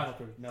 final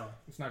three. No,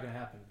 it's not going to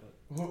happen.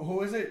 But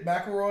who is it?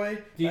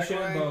 McIlroy,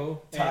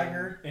 DeChambeau,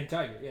 Tiger, and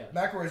Tiger. Yeah,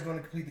 McIlroy is going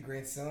to complete the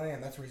Grand Slam,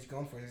 and that's where he's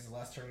going for. This is the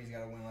last tournament he's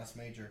got to win, last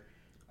major.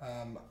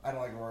 I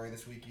don't like Rory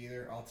this week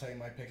either. I'll tell you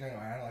my pick. I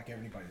don't like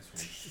everybody this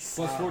week.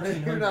 Plus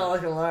 1,400. You're not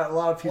like a lot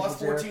of people.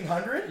 Plus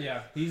 1,400?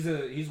 Yeah,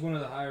 he's one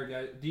of the higher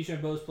guys.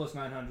 DeChambeau's plus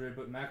 900,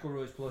 but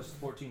McIlroy's plus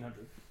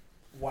 1,400.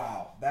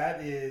 Wow,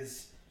 that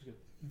is,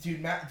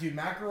 dude.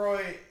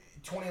 McIlroy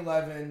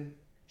 2011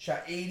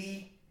 shot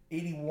 80,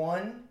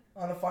 81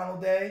 on the final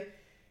day.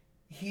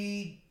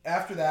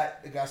 After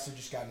that, Augusta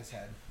just got in his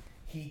head.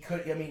 He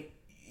could. I mean,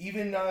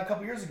 even a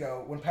couple years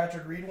ago when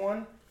Patrick Reed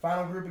won,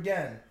 final group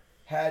again,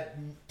 had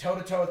toe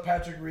to toe with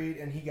Patrick Reed,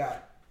 and he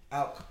got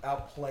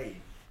outplayed.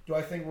 Do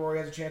I think Rory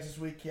has a chance this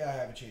week?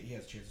 Yeah, he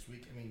has a chance this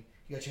week. I mean,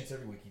 he got a chance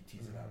every week. He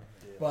tees it up,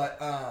 but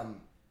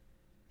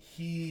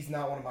he's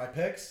not one of my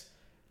picks.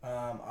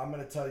 I'm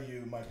gonna tell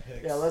you my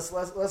picks. Yeah, let's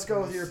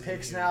go with your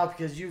picks now,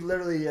 because you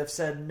literally have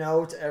said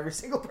no to every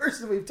single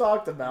person we've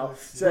talked about.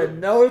 Said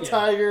no to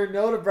Tiger,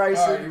 no to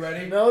Bryson, right, you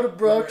ready? No to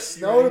Brooks,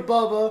 you no ready? to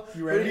Bubba.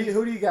 You ready?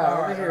 Who do you got?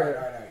 All Let me hear it.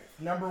 All right.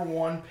 Number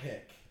one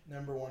pick.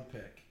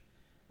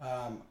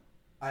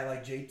 I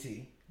like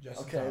JT.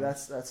 Justin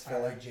Thomas. That's fair.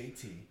 I like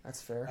JT.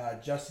 That's fair.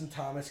 Justin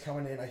Thomas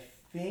coming in. I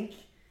think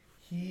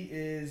he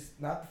is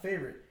not the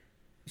favorite.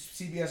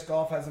 CBS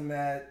Golf has him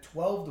at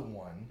 12 to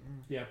 1.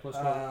 Yeah, plus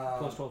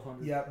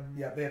 1,200.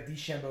 Yep. They have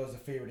DeChambeau as a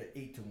favorite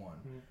at 8 to 1.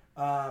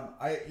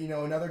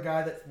 Another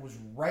guy that was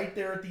right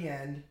there at the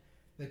end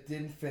that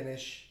didn't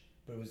finish,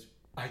 but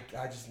I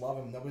just love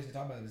him. Nobody's gonna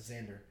talk about him. Is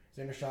Xander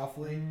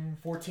Schauffele,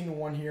 14 to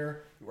 1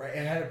 here, right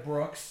ahead of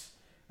Brooks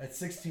at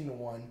 16 to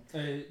 1.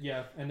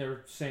 And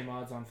they're same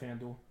odds on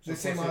FanDuel. The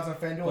same odds on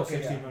FanDuel. Plus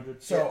okay,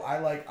 1,600. So I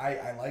like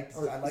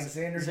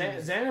Xander.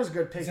 Xander's a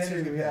good pick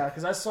too. Yeah,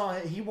 because I saw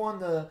he won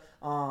the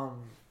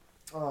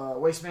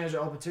Waste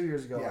Management Open 2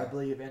 years ago, I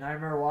believe, and I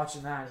remember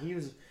watching that. He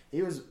was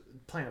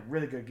playing a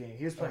really good game.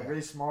 He was playing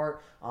really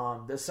smart.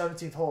 The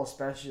 17th hole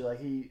especially, like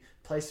he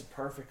placed it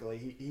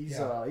perfectly. He's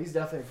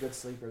definitely a good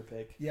sleeper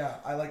pick. Yeah,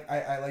 I like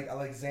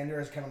Xander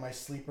as kind of my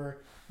sleeper.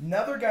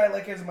 Another guy I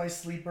like as my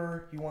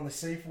sleeper. He won the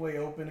Safeway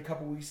Open a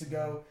couple weeks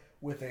ago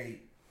with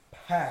a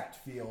packed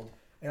field,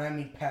 and I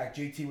mean packed.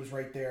 JT was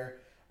right there.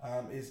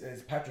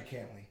 Is Patrick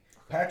Cantlay.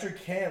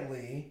 Patrick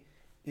Cantlay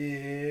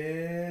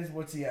is,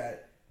 what's he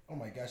at? Oh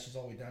my gosh, he's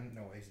all the way done.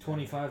 No way.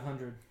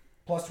 2,500.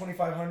 Plus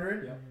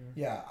 2,500? Yeah.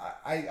 Yeah,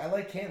 I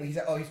like Cantlay. He's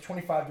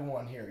 25 to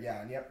 1 here.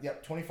 Yeah,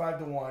 yep, 25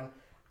 to 1.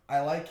 I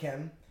like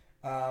him.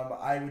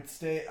 I would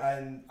stay,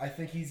 and I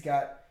think he's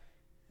got,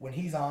 when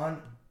he's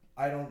on,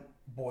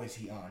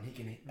 he on. He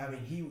can, I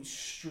mean, he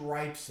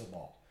stripes the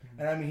ball.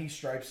 And I mean, he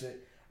stripes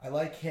it. I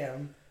like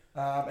him.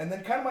 And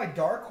then kind of my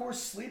dark horse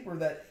sleeper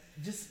that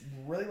just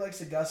really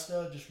likes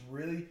Augusta, just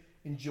really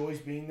enjoys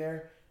being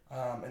there.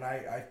 And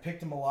I've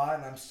picked him a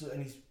lot, and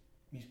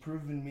he's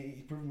proven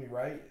me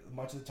right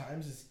much of the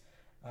times. Is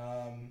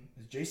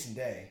Jason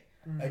Day.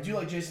 I do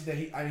like Jason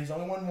Day. He's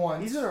only won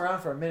once. He's been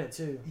around for a minute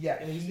too. Yeah,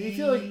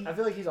 I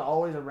feel like he's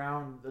always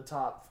around the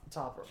top.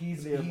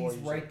 He's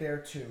right there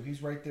too.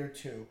 He's right there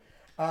too.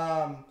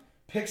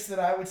 Picks that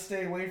I would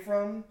stay away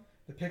from.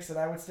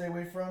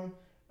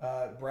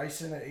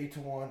 Bryson at 8 to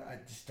 1. I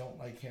just don't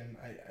like him.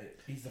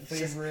 He's the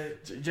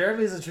favorite.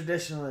 Jeremy's a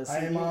traditionalist. I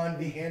am on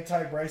the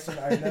anti-Bryson.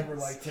 I've never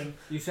liked him.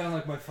 You sound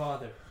like my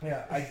father.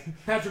 Yeah,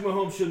 Patrick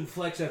Mahomes shouldn't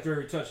flex after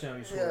every touchdown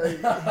he scores.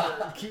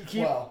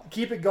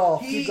 Keep it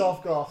golf. Keep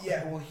golf.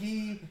 Yeah, well,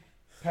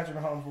 Patrick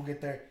Mahomes will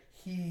get there.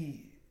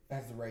 He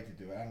has the right to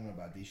do it. I don't know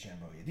about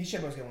DeChambeau yet.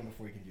 DeChambeau's gonna win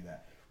before he can do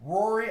that.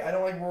 Rory, I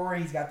don't like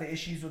Rory. He's got the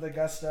issues with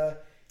Augusta.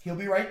 He'll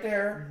be right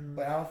there,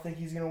 but I don't think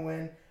he's gonna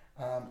win.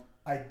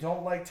 I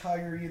don't like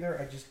Tiger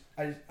either.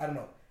 I don't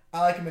know.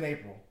 I like him in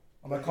April.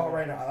 I'm gonna call it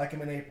right now. I like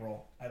him in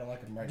April. I don't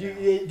like him right now.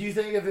 Do you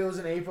think if it was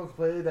in April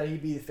completely that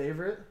he'd be the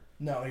favorite?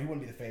 No, he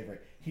wouldn't be the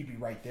favorite. He'd be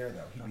right there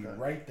though. He'd be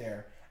right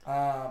there.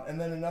 And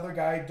then another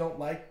guy I don't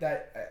like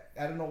that.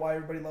 I don't know why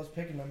everybody loves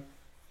picking him.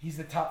 He's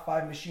the top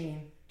 5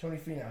 machine. Tony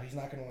Finau. He's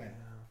not gonna win.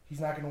 He's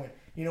not gonna win.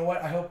 You know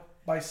what? I hope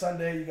by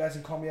Sunday you guys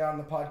can call me out on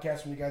the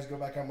podcast when you guys go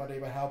back on Monday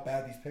about how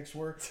bad these picks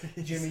were.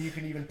 Jimmy, you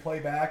can even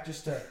play back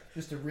just to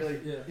really.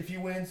 If he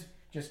wins,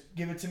 just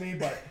give it to me.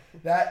 But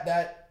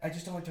that I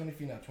just don't like Tony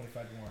Finau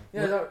 25 to 1.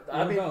 Yeah,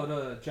 what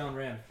about John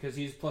Ram, because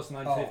he's plus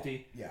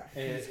 950. He's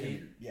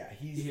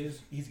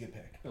a good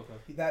pick. Okay.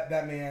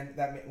 That man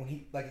when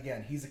he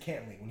he's a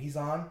Cantlay. When he's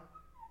on,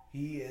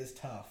 he is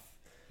tough.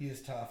 At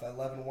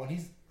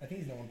 11-1. I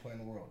think he's no one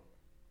playing in the world.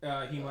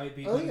 He might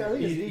be.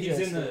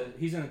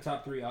 He's in the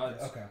top 3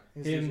 odds. Okay.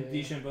 Him,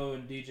 DeChambeau,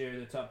 and DJ are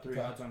the top 3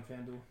 odds on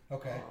FanDuel.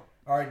 Okay.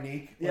 All right,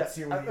 Neek. Let's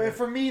see what you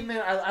for me,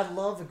 man, I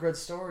love the good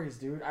stories,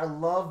 dude.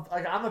 I'm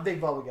a big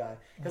Bubba guy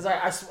because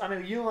I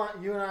mean you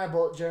and I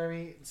both,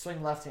 Jeremy,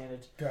 swing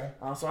left-handed. Okay.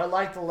 So I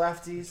like the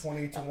lefties.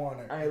 20 to 1.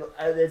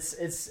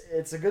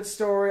 It's a good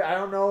story. I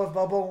don't know if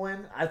Bubba will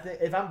win. I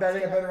think if I'm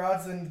betting, he's got better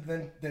odds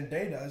than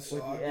Day does.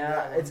 So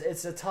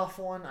it's a tough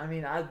one. I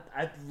mean, I'd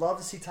love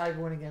to see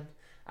Tiger win again.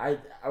 I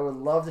would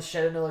love to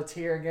shed another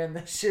tear again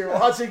this year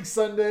watching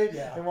Sunday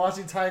and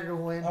watching Tiger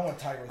win. I want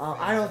Tiger.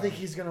 I don't think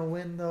he's gonna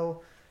win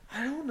though.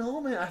 I don't know,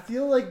 man. I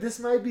feel like this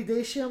might be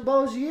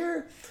DeChambeau's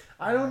year.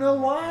 I don't know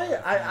why.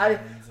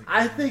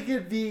 I think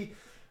it'd be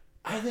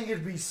I think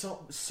it'd be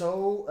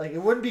so like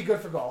it wouldn't be good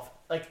for golf,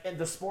 like in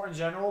the sport in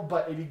general,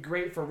 but it'd be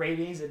great for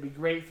ratings. It'd be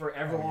great for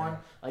everyone.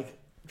 Like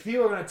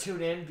people are gonna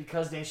tune in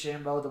because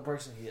DeChambeau, the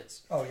person he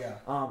is. Oh yeah.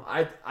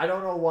 I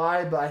don't know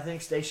why, but I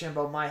think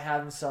DeChambeau might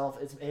have himself.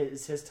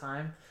 It's his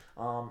time.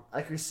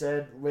 Like we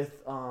said with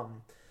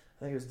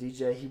I think it was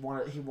DJ. He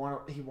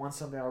won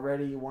something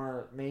already. He won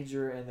a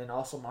major, and then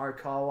also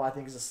Morikawa. I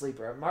think is a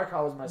sleeper.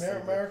 Morikawa was my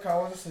sleeper.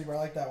 Morikawa was a sleeper. I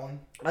like that one.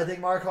 I think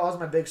Morikawa is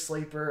my big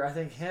sleeper. I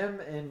think him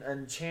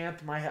and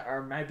Champ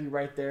might be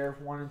right there,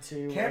 1 and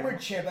 2. Cameron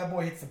Champ, that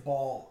boy hits the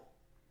ball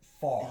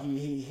far.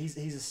 He's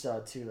a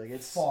stud too. Like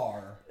it's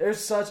far.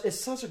 It's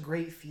such a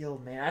great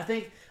field, man. I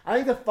think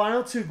the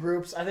final 2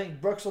 groups. I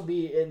think Brooks will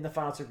be in the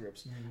final 2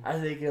 groups. Mm-hmm. I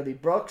think it'll be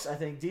Brooks. I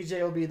think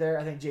DJ will be there.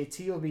 I think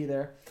JT will be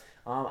there.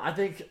 I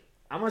think.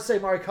 I'm going to say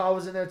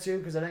Morikawa's in there too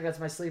because I think that's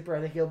my sleeper.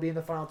 I think he'll be in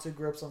the final 2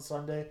 groups on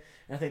Sunday.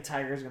 And I think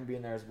Tiger's going to be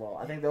in there as well.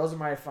 I think those are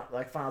my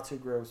final 2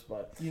 groups.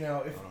 But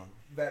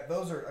if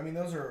those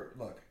are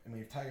look,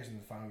 if Tiger's in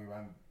the final group,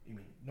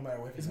 no matter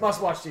what. It's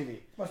must-watch TV.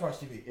 Must-watch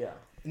TV. Yeah.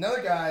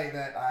 Another guy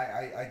that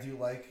I do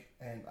like,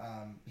 and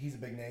he's a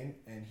big name,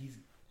 and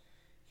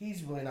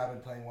he's really not been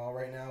playing well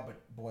right now.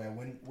 But boy, a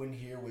win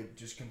here would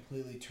just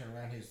completely turn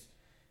around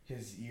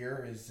his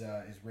year. Is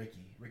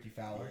Ricky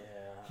Fowler?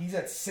 Yeah. He's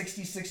at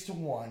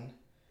 66-1.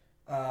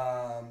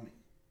 I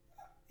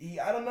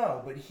don't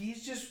know, but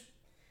he's just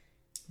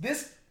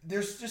this.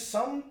 There's just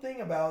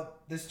something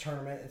about this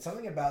tournament and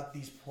something about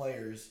these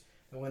players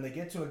that when they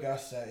get to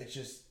Augusta, it's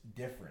just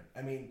different.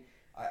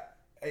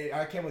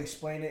 I can't really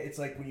explain it. It's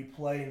like when you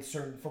play in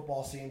certain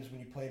football teams,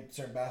 when you play in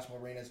certain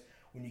basketball arenas,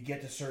 when you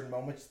get to certain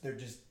moments, they're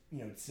just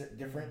it's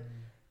different.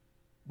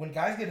 Mm-hmm. When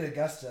guys get to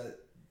Augusta,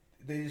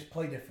 they just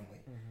play differently.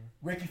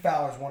 Mm-hmm. Ricky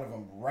Fowler's one of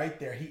them right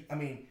there.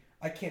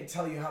 I can't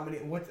tell you how many.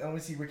 I want to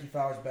see Ricky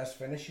Fowler's best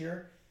finish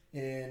here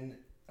in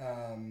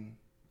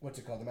what's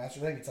it called? The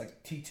Masters. I think it's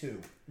like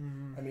T2.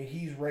 Mm-hmm.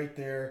 He's right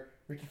there.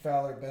 Ricky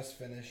Fowler best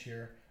finish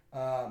here.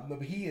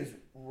 But he is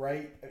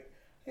right. I think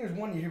there was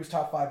one year he was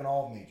top 5 in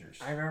all majors.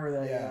 I remember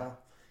that. Yeah.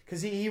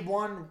 Because he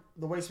won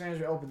the Waste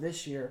Management Open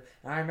this year,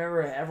 and I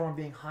remember everyone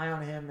being high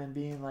on him and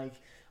being like,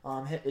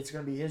 it's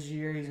going to be his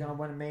year. He's going to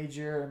win a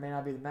major. It may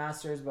not be the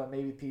Masters, but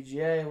maybe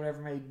PGA, whatever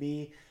it may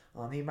be.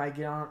 He might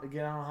get on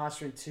a hot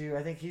streak too.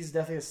 I think he's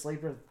definitely a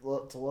sleeper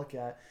to look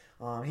at.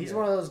 He's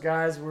one of those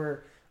guys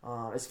where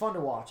it's fun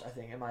to watch. I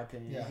think, in my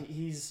opinion,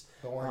 he's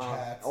the orange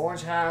hats.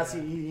 Orange hats.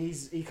 Yeah.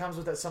 He comes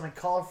with something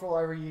colorful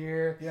every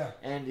year. Yeah,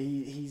 and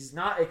he's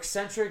not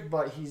eccentric,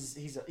 but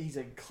he's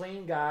a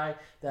clean guy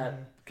that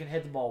can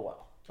hit the ball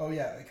well. Oh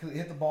yeah, he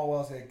hit the ball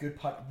well. He's got a good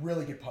putt,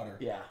 really good putter.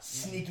 Yeah,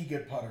 sneaky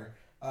good putter.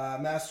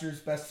 Masters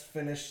best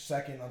finish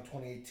second on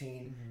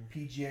 2018,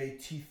 PGA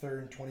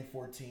T3rd in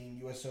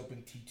 2014, US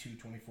Open T2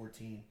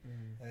 2014,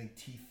 I think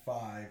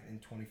T5 in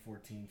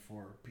 2014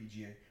 for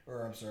PGA,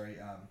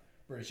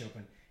 British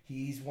Open.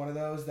 He's one of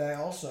those that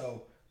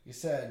also, you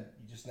said,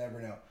 you just never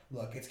know.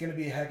 Look, it's going to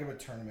be a heck of a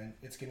tournament.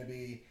 It's going to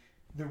be,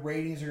 the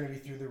ratings are going to be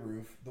through the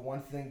roof. The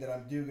one thing that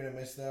I'm going to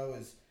miss though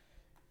is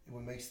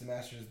what makes the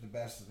Masters the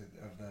best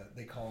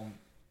they call them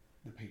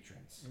the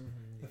patrons.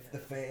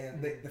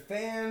 Mm-hmm. The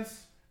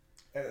fans.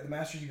 At the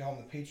Masters, you call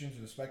them the patrons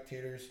or the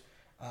spectators.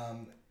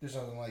 There's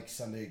nothing like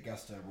Sunday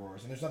Augusta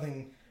Roars. And there's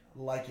nothing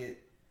like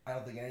it, I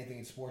don't think, anything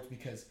in sports,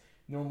 because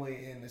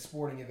normally in a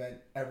sporting event,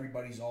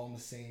 everybody's all in the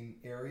same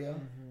area.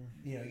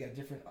 Mm-hmm. You got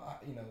different,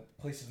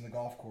 places in the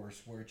golf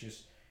course where it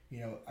just,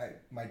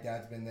 my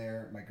dad's been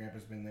there, my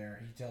grandpa's been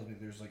there. He tells me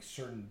there's like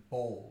certain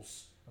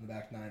bowls on the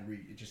back nine where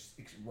it just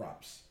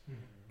erupts.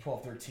 Mm-hmm.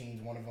 12,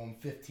 13's one of them.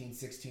 15,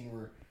 16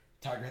 where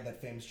Tiger had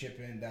that famous chip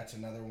in. That's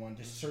another one.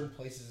 Just certain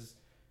places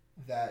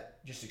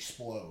that just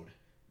explode.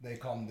 They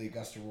call them the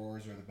Augusta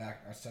Roars or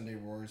the Sunday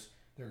Roars.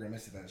 They're going to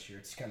miss it this year.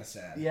 It's kind of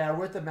sad. Yeah,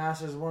 with the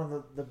Masters, one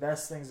of the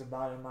best things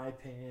about it, in my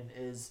opinion,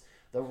 is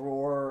the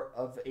roar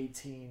of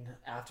 18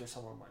 after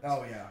someone wins.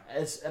 Oh,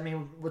 yeah.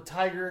 With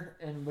Tiger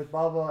and with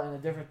Bubba and the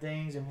different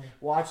things, and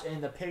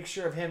the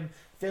picture of him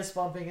fist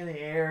bumping in the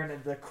air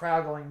and the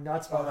crowd going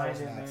nuts behind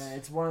him, man.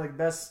 It's one of the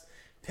best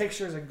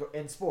pictures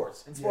in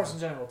sports in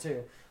general,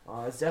 too.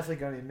 It's definitely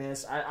going to be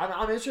missed.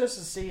 I'm interested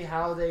to see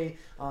how they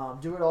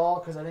do it all,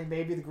 because I think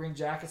maybe the green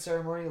jacket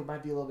ceremony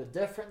might be a little bit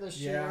different this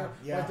year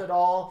with it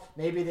all.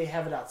 Maybe they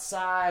have it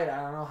outside.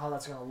 I don't know how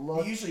that's going to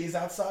look. It usually is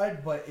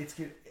outside, but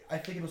I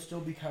think it'll still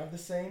be kind of the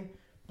same.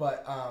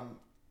 But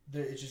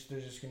there's just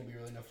going to be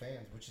really no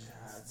fans, which is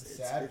the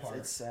sad part.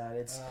 It's sad.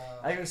 It's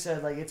like I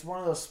said, it's one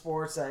of those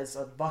sports that it's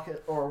a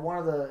bucket, or one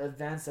of the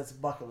events that's a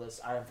bucket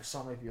list item for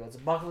so many people. It's a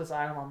bucket list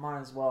item on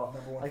mine as well.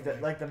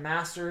 Like the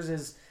Masters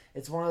is.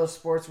 It's one of those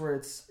sports where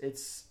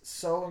it's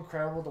so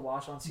incredible to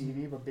watch on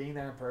TV, but being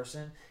there in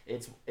person,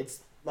 it's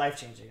life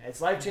changing. It's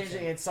life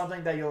changing. It's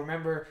something that you'll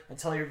remember and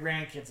tell your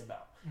grandkids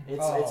about.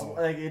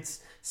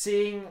 It's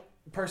seeing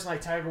a person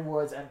like Tiger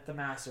Woods at the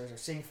Masters, or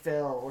seeing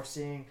Phil, or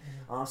seeing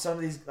some of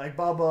these like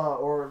Bubba,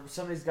 or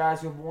some of these guys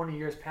who have won in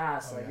years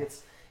past.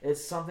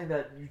 It's something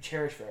that you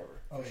cherish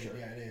forever. Oh sure.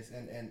 Yeah, it is.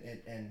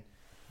 And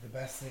the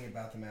best thing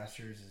about the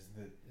Masters is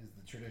the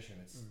tradition.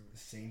 It's the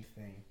same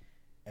thing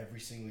every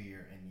single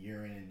year and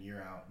year in and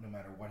year out, no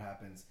matter what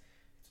happens.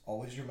 It's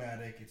always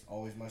dramatic. It's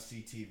always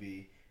must-see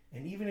TV.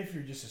 And even if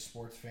you're just a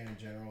sports fan in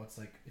general, it's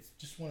like it's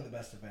just one of the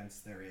best events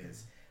there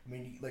is. I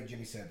mean, like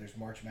Jimmy said, there's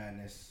March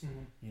Madness.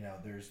 You know,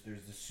 there's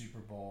the Super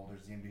Bowl.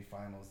 There's the NBA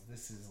Finals.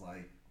 This is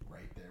like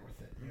right there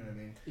with it. You know what I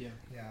mean?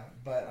 Yeah.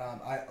 But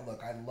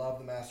I love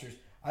the Masters.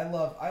 I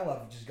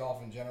love just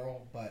golf in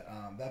general. But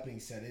that being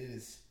said, it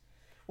is.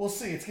 We'll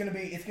see. It's gonna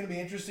be an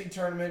interesting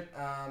tournament.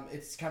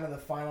 It's kind of the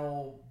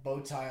final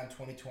bow tie on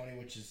 2020,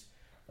 which is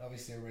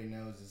obviously everybody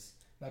knows is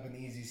not been the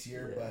easiest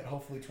year. But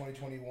hopefully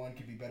 2021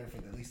 could be better for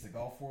at least the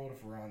golf world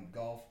if we're on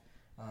golf.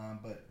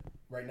 But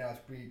right now it's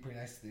pretty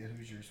nice to the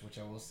Hoosiers, which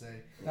I will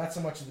say. Not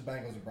so much of the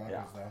Bengals or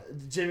Broncos though.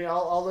 Jimmy,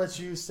 I'll let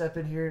you step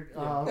in here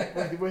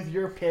with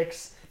your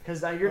picks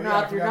because you're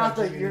not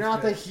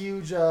the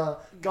huge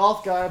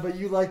golf guy, but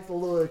you like the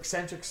little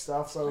eccentric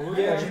stuff. So I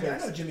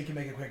know Jimmy can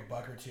make a quick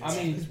buck or two.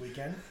 This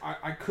weekend.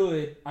 I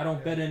could. I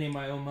don't bet any of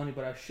my own money,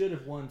 but I should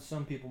have won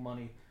some people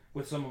money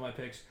with some of my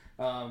picks.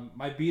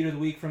 My beat of the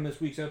week from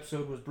this week's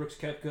episode was Brooks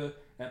Koepka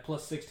at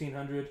plus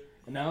 1,600,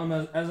 and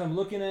now as I'm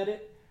looking at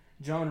it.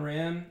 John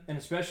Ram, and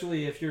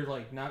especially if you're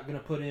like not going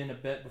to put in a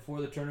bet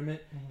before the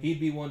tournament, he'd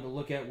be one to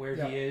look at where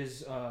he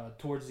is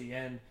towards the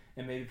end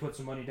and maybe put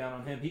some money down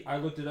on him. I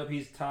looked it up.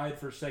 He's tied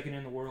for second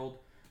in the world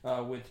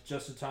with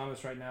Justin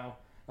Thomas right now,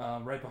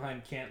 right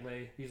behind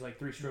Cantlay. He's like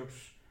 3 strokes,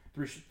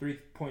 3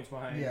 points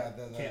behind. Yeah,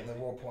 the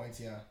world points.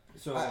 Yeah.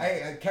 So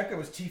Koepka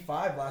was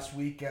T5 last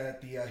week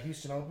at the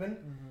Houston Open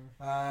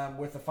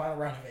with the final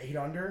round of 8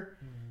 under.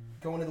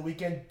 Going to the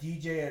weekend,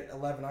 DJ at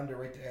 11 under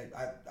right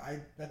there.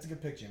 That's a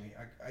good pick, Jimmy.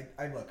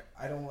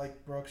 I don't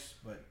like Brooks,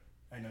 but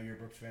I know you're a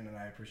Brooks fan, and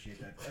I appreciate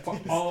that.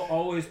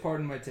 Always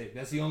pardon my take.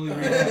 That's the only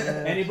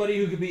reason. Anybody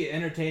who could be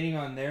entertaining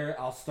on there,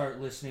 I'll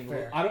start listening.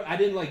 I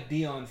didn't like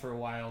Dion for a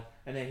while,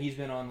 and then he's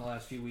been on the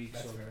last few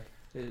weeks. That's fair.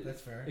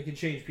 That's fair. It can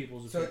change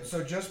people's opinions.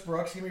 So just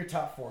Brooks. Give me your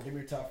top 4.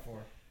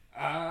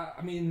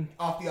 I mean,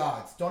 off the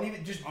odds. Don't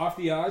even just off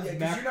the odds. Yeah,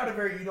 because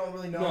you don't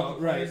really know the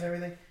players and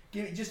everything.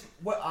 Give me just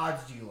what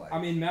odds do you like? I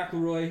mean,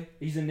 McIlroy,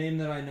 he's a name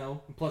that I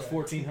know. Plus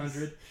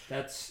 1,400.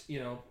 That's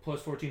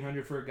plus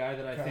 1,400 for a guy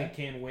that I think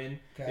can win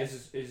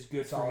is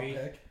good for me.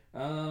 Pick.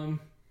 And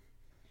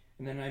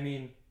then I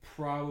mean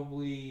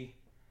probably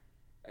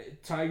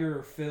Tiger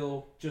or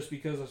Phil, just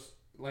because of,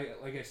 like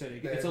I said,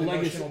 it's a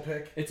legacy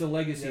pick. It's a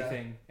legacy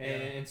thing,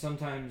 and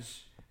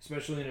sometimes,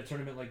 especially in a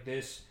tournament like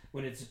this,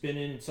 when it's been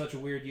in such a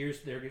weird year,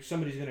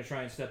 somebody's going to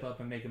try and step up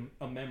and make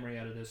a memory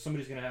out of this.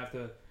 Somebody's going to have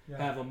to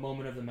have a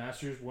moment of the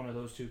Masters. One of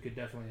those two could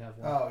definitely have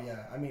one. Oh,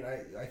 yeah. I mean,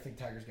 I think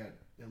Tiger's got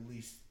at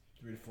least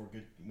 3 to 4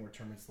 more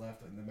tournaments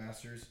left in the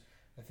Masters.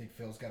 I think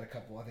Phil's got a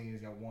couple. I think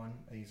he's got one.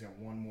 I think he's got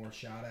one more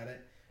shot at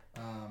it.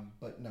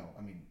 But no,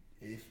 I mean,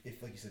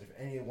 if like you said, if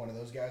any one of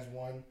those guys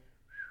won,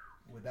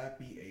 would that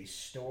be a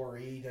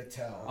story to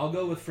tell? I'll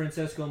go with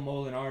Francesco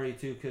Molinari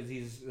too, because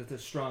it's a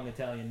strong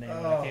Italian name.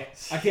 I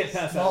can't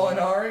pass that.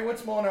 Molinari,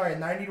 what's Molinari?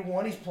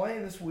 90-1. He's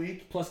playing this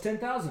week. Plus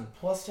 10,000.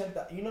 Plus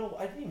 10,000. You know,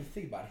 I didn't even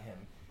think about him.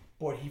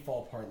 Boy, he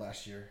fall apart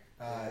last year.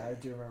 I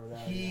do remember that.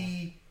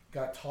 He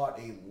got taught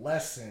a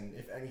lesson,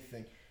 if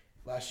anything,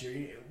 last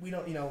year. We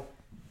don't,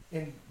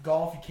 in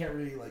golf, you can't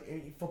really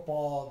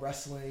football,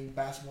 wrestling,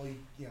 basketball.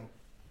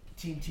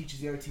 Team teaches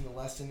the other team a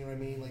lesson. You know what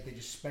I mean? Like they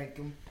just spank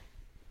them.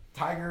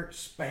 Tiger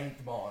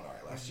spanked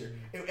Molinari last year.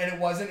 And it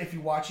wasn't, if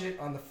you watch it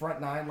on the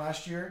front 9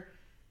 last year,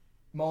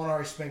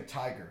 Molinari spanked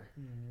Tiger.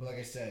 But like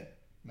I said,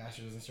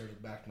 Masters doesn't start at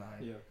the back 9.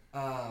 Yeah.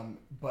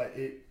 But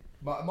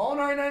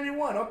Molinari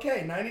 91.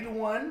 Okay,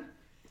 90-1.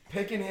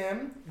 Picking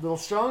him. Little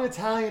strong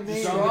Italian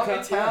name.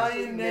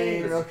 Italian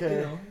name.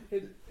 Okay.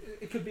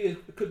 It could be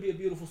a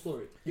beautiful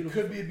story. It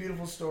could be a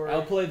beautiful story.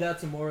 I'll play that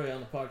to Maury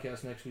on the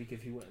podcast next week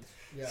if he wins.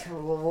 Yeah.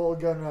 We'll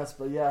go nuts.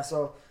 But yeah,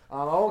 so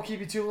I won't keep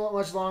you too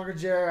much longer,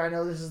 Jared. I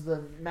know this is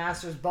the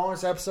Masters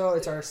bonus episode.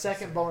 It's our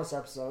second bonus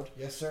episode.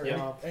 Yes, sir.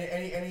 Yeah.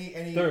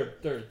 Any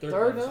Third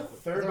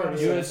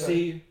bonus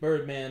UFC,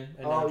 Birdman,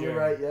 and now you're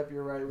right. Yep,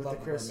 you're right with Love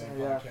the Chris.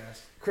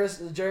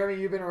 Podcast.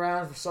 Jeremy, you've been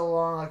around for so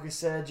long. Like we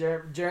said,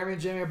 Jeremy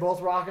and Jimmy are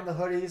both rocking the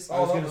hoodies. I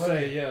was gonna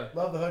say, yeah,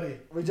 love the hoodie.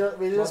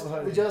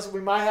 We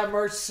might have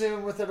merch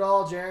soon with it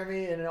all.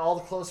 Jeremy and all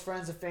the close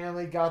friends and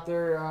family got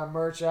their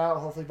merch out.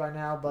 Hopefully by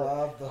now, but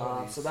love the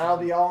hoodies. So that'll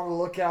be all on the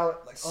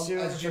lookout soon.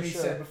 As Jimmy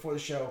said before the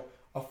show,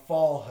 a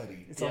fall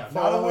hoodie. It's not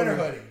a winter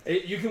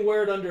hoodie. You can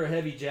wear it under a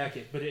heavy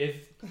jacket, but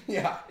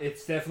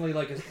it's definitely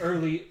like an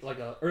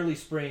early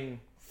spring.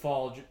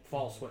 Fall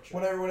sweatshirt.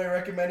 When I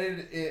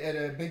recommended it at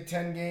a Big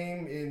Ten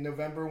game in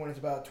November when it's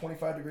about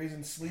 25 degrees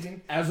and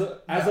sleeting. As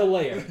a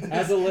layer.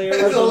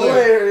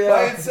 Yeah.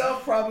 By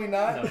itself, probably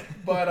not. No.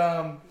 But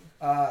I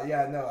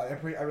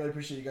really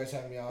appreciate you guys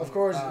having me on. Of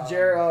course,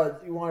 Jared,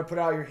 you want to put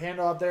out your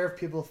handle out there for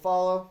people to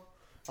follow?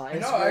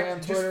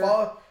 Instagram, Twitter. Just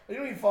follow. You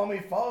don't even follow me.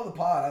 Follow the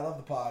pod. I love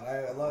the pod.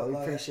 I love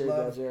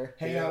that, Jared.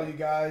 Hanging out with you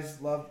guys.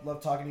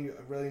 Love talking to you.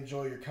 I really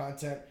enjoy your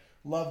content.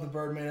 Love the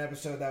Birdman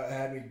episode that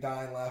had me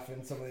dying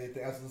laughing. Some of the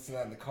things I was listening to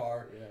that in the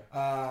car.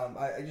 Yeah.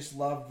 I just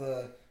love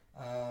the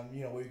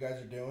what you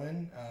guys are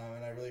doing,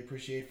 and I really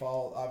appreciate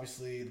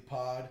obviously the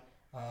pod.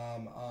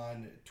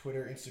 on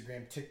Twitter,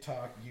 Instagram,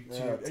 TikTok,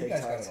 YouTube. Yeah, you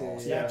guys got it all.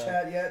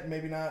 Snapchat yet?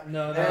 Maybe not.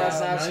 No,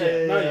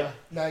 Snapchat.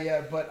 Not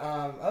yet. But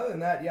other than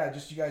that, yeah,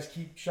 just you guys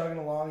keep chugging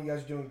along. You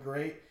guys are doing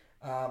great.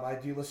 I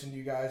do listen to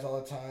you guys all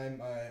the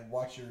time. I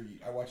watched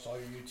all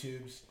your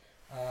YouTubes.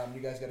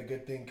 You guys got a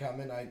good thing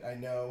coming. I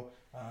know.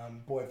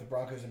 Boy, if the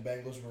Broncos and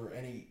Bengals were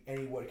any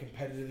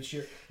competitive this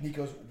year,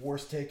 Nico's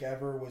worst take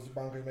ever was the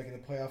Broncos making the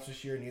playoffs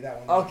this year. Knew that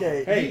one.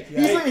 Okay,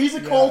 he's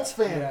a Colts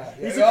fan. Yeah.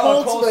 He's a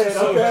Colts fan.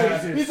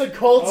 Okay, he's a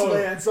Colts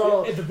fan.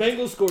 So the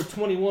Bengals scored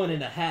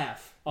 21.5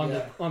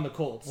 on the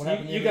Colts.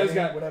 You guys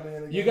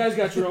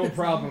got your own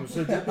problems.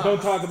 So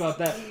don't talk about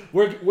that.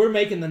 We're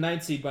making the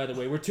 9th seed, by the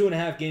way. We're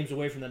 2.5 games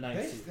away from the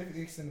 9th seed.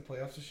 They extended the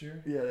playoffs this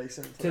year. Yeah, they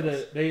extended the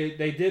playoffs.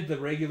 They did the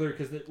regular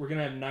because we're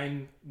gonna have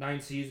nine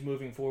seeds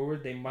moving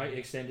forward. They might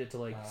extend it to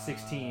like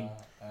 16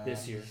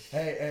 this year.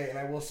 Hey, and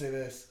I will say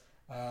this.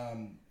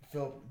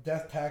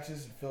 Death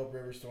taxes and Philip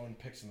Rivers throwing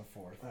picks in the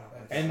 4th.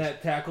 And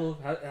that tackle,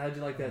 how'd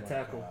you like that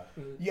tackle?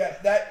 God. Yeah,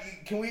 that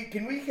can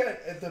we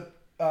get at the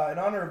in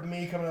honor of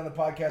me coming on the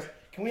podcast,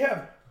 can we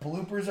have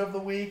bloopers of the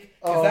week?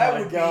 Oh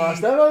that my gosh,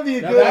 that might be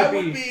a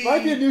good.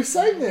 Might be a new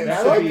segment.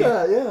 I like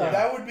that. Yeah,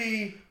 that would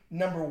be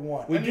number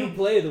 1. We do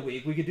play of the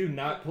week. We could do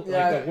not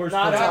the worst.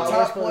 Not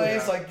top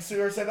plays like so.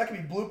 You're saying that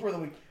could be blooper of the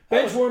week.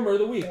 Bench warmer of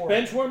the week.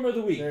 Bench warmer of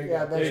the week.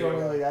 Yeah, bench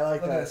warmer of the week. I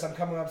like that. Look at this. I'm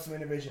coming up with some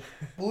innovation.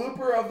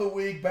 Blooper of the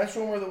week, bench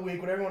warmer of the week,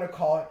 whatever you want to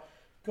call it.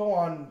 Go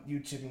on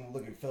YouTube and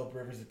look at Philip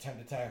Rivers'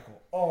 attempt to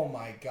tackle. Oh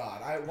my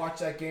God! I watched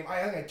that game.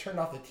 I think I turned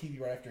off the TV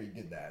right after he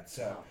did that.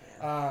 So,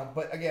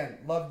 but again,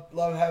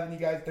 love having you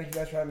guys. Thank you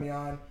guys for having me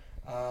on.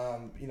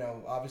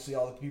 Obviously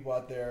all the people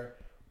out there.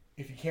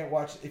 If you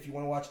want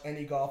to watch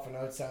any golf, I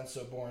know it sounds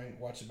so boring.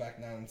 Watch it back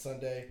now on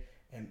Sunday.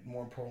 And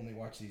more importantly,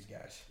 watch these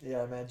guys.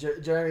 Yeah, man.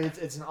 Jeremy,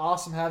 it's an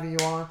awesome having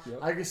you on.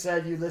 Yep. Like I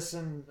said, you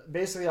listen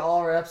basically all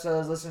our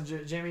episodes. Listen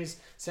to Jimmy's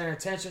Center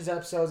Tensions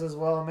episodes as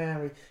well,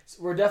 man.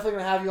 We're definitely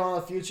going to have you on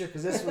in the future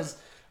because this was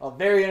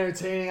very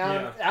entertaining.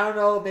 I don't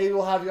know. Maybe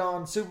we'll have you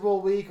on Super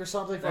Bowl week or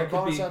something for a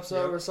bonus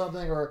episode or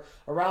something, or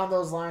around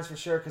those lines for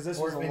sure. Because this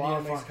was a lot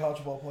of fun. College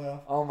football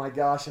playoff. Oh my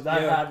gosh, if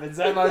that happens,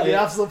 that might be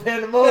absolute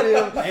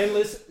pandemonium. And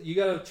listen, you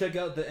got to check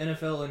out the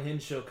NFL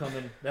Unhinged show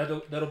coming.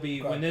 That'll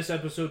be when this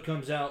episode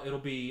comes out. It'll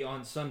be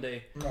on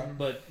Sunday.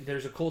 But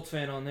there's a Colts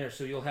fan on there,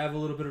 so you'll have a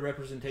little bit of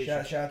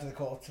representation. Shout out to the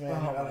Colts man.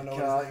 Oh I don't know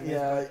God. his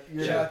name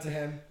is, shout out to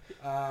him.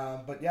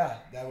 But yeah,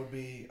 that would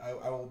be.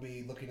 I will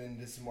be looking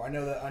into some more. I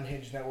know the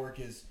Unhinged Network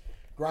is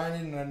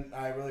grinding, and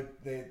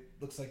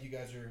looks like you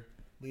guys are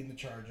leading the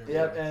charge over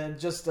there. And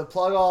just to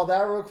plug all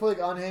that real quick,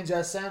 Unhinged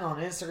SN on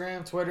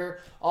Instagram, Twitter,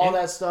 all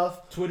that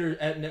stuff. Twitter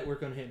at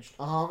Network Unhinged.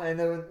 And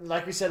then,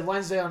 like we said, on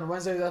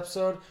Wednesday's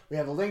episode, we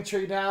have a link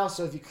tree now.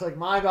 So if you click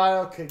my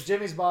bio, click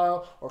Jimmy's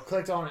bio, or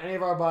clicked on any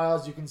of our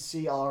bios, you can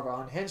see all of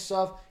our Unhinged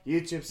stuff,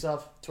 YouTube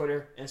stuff,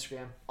 Twitter,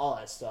 Instagram, all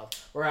that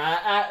stuff. We're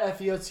at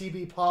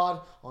FEOTB Pod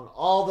on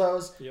all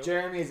those. Yep.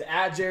 Jeremy is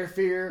at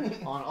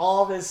Jerfear on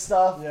all of his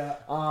stuff.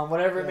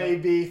 Whatever it may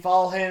be.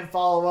 Follow him,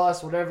 follow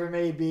us, whatever it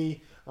may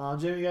be.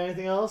 Jimmy, you got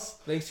anything else?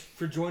 Thanks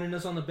for joining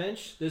us on the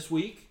bench this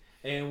week,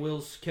 and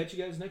we'll catch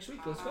you guys next week.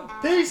 Let's go.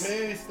 Peace.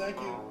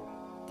 Thank you.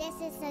 This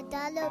is a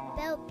dollar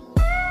bill.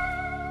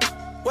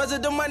 Was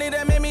it the money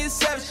that made me a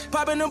savage?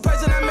 Popping them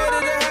prices and I made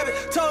it a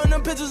habit. Towing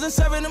them pictures and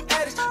serving them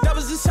addicts. That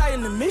was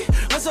exciting to me.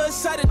 I'm so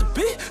excited to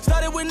be.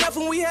 Started with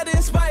nothing, we had to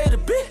inspire the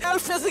beat.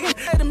 Elephants looking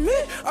at me.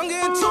 I'm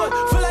getting to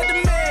it, feel like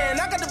the man.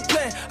 I got the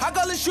plan. I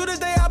call the shooters,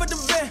 they out with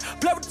the van.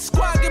 Play with the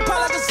squad, get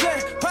pop like a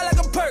slam. Pop like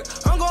a perk.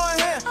 I'm going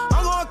ham.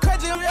 I'm going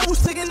crazy. I'm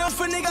sticking up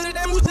for niggas.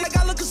 That music,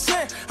 I look a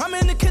sin. I'm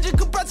in the kitchen,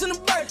 compressing the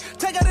bird.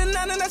 Take out the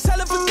 9 and that's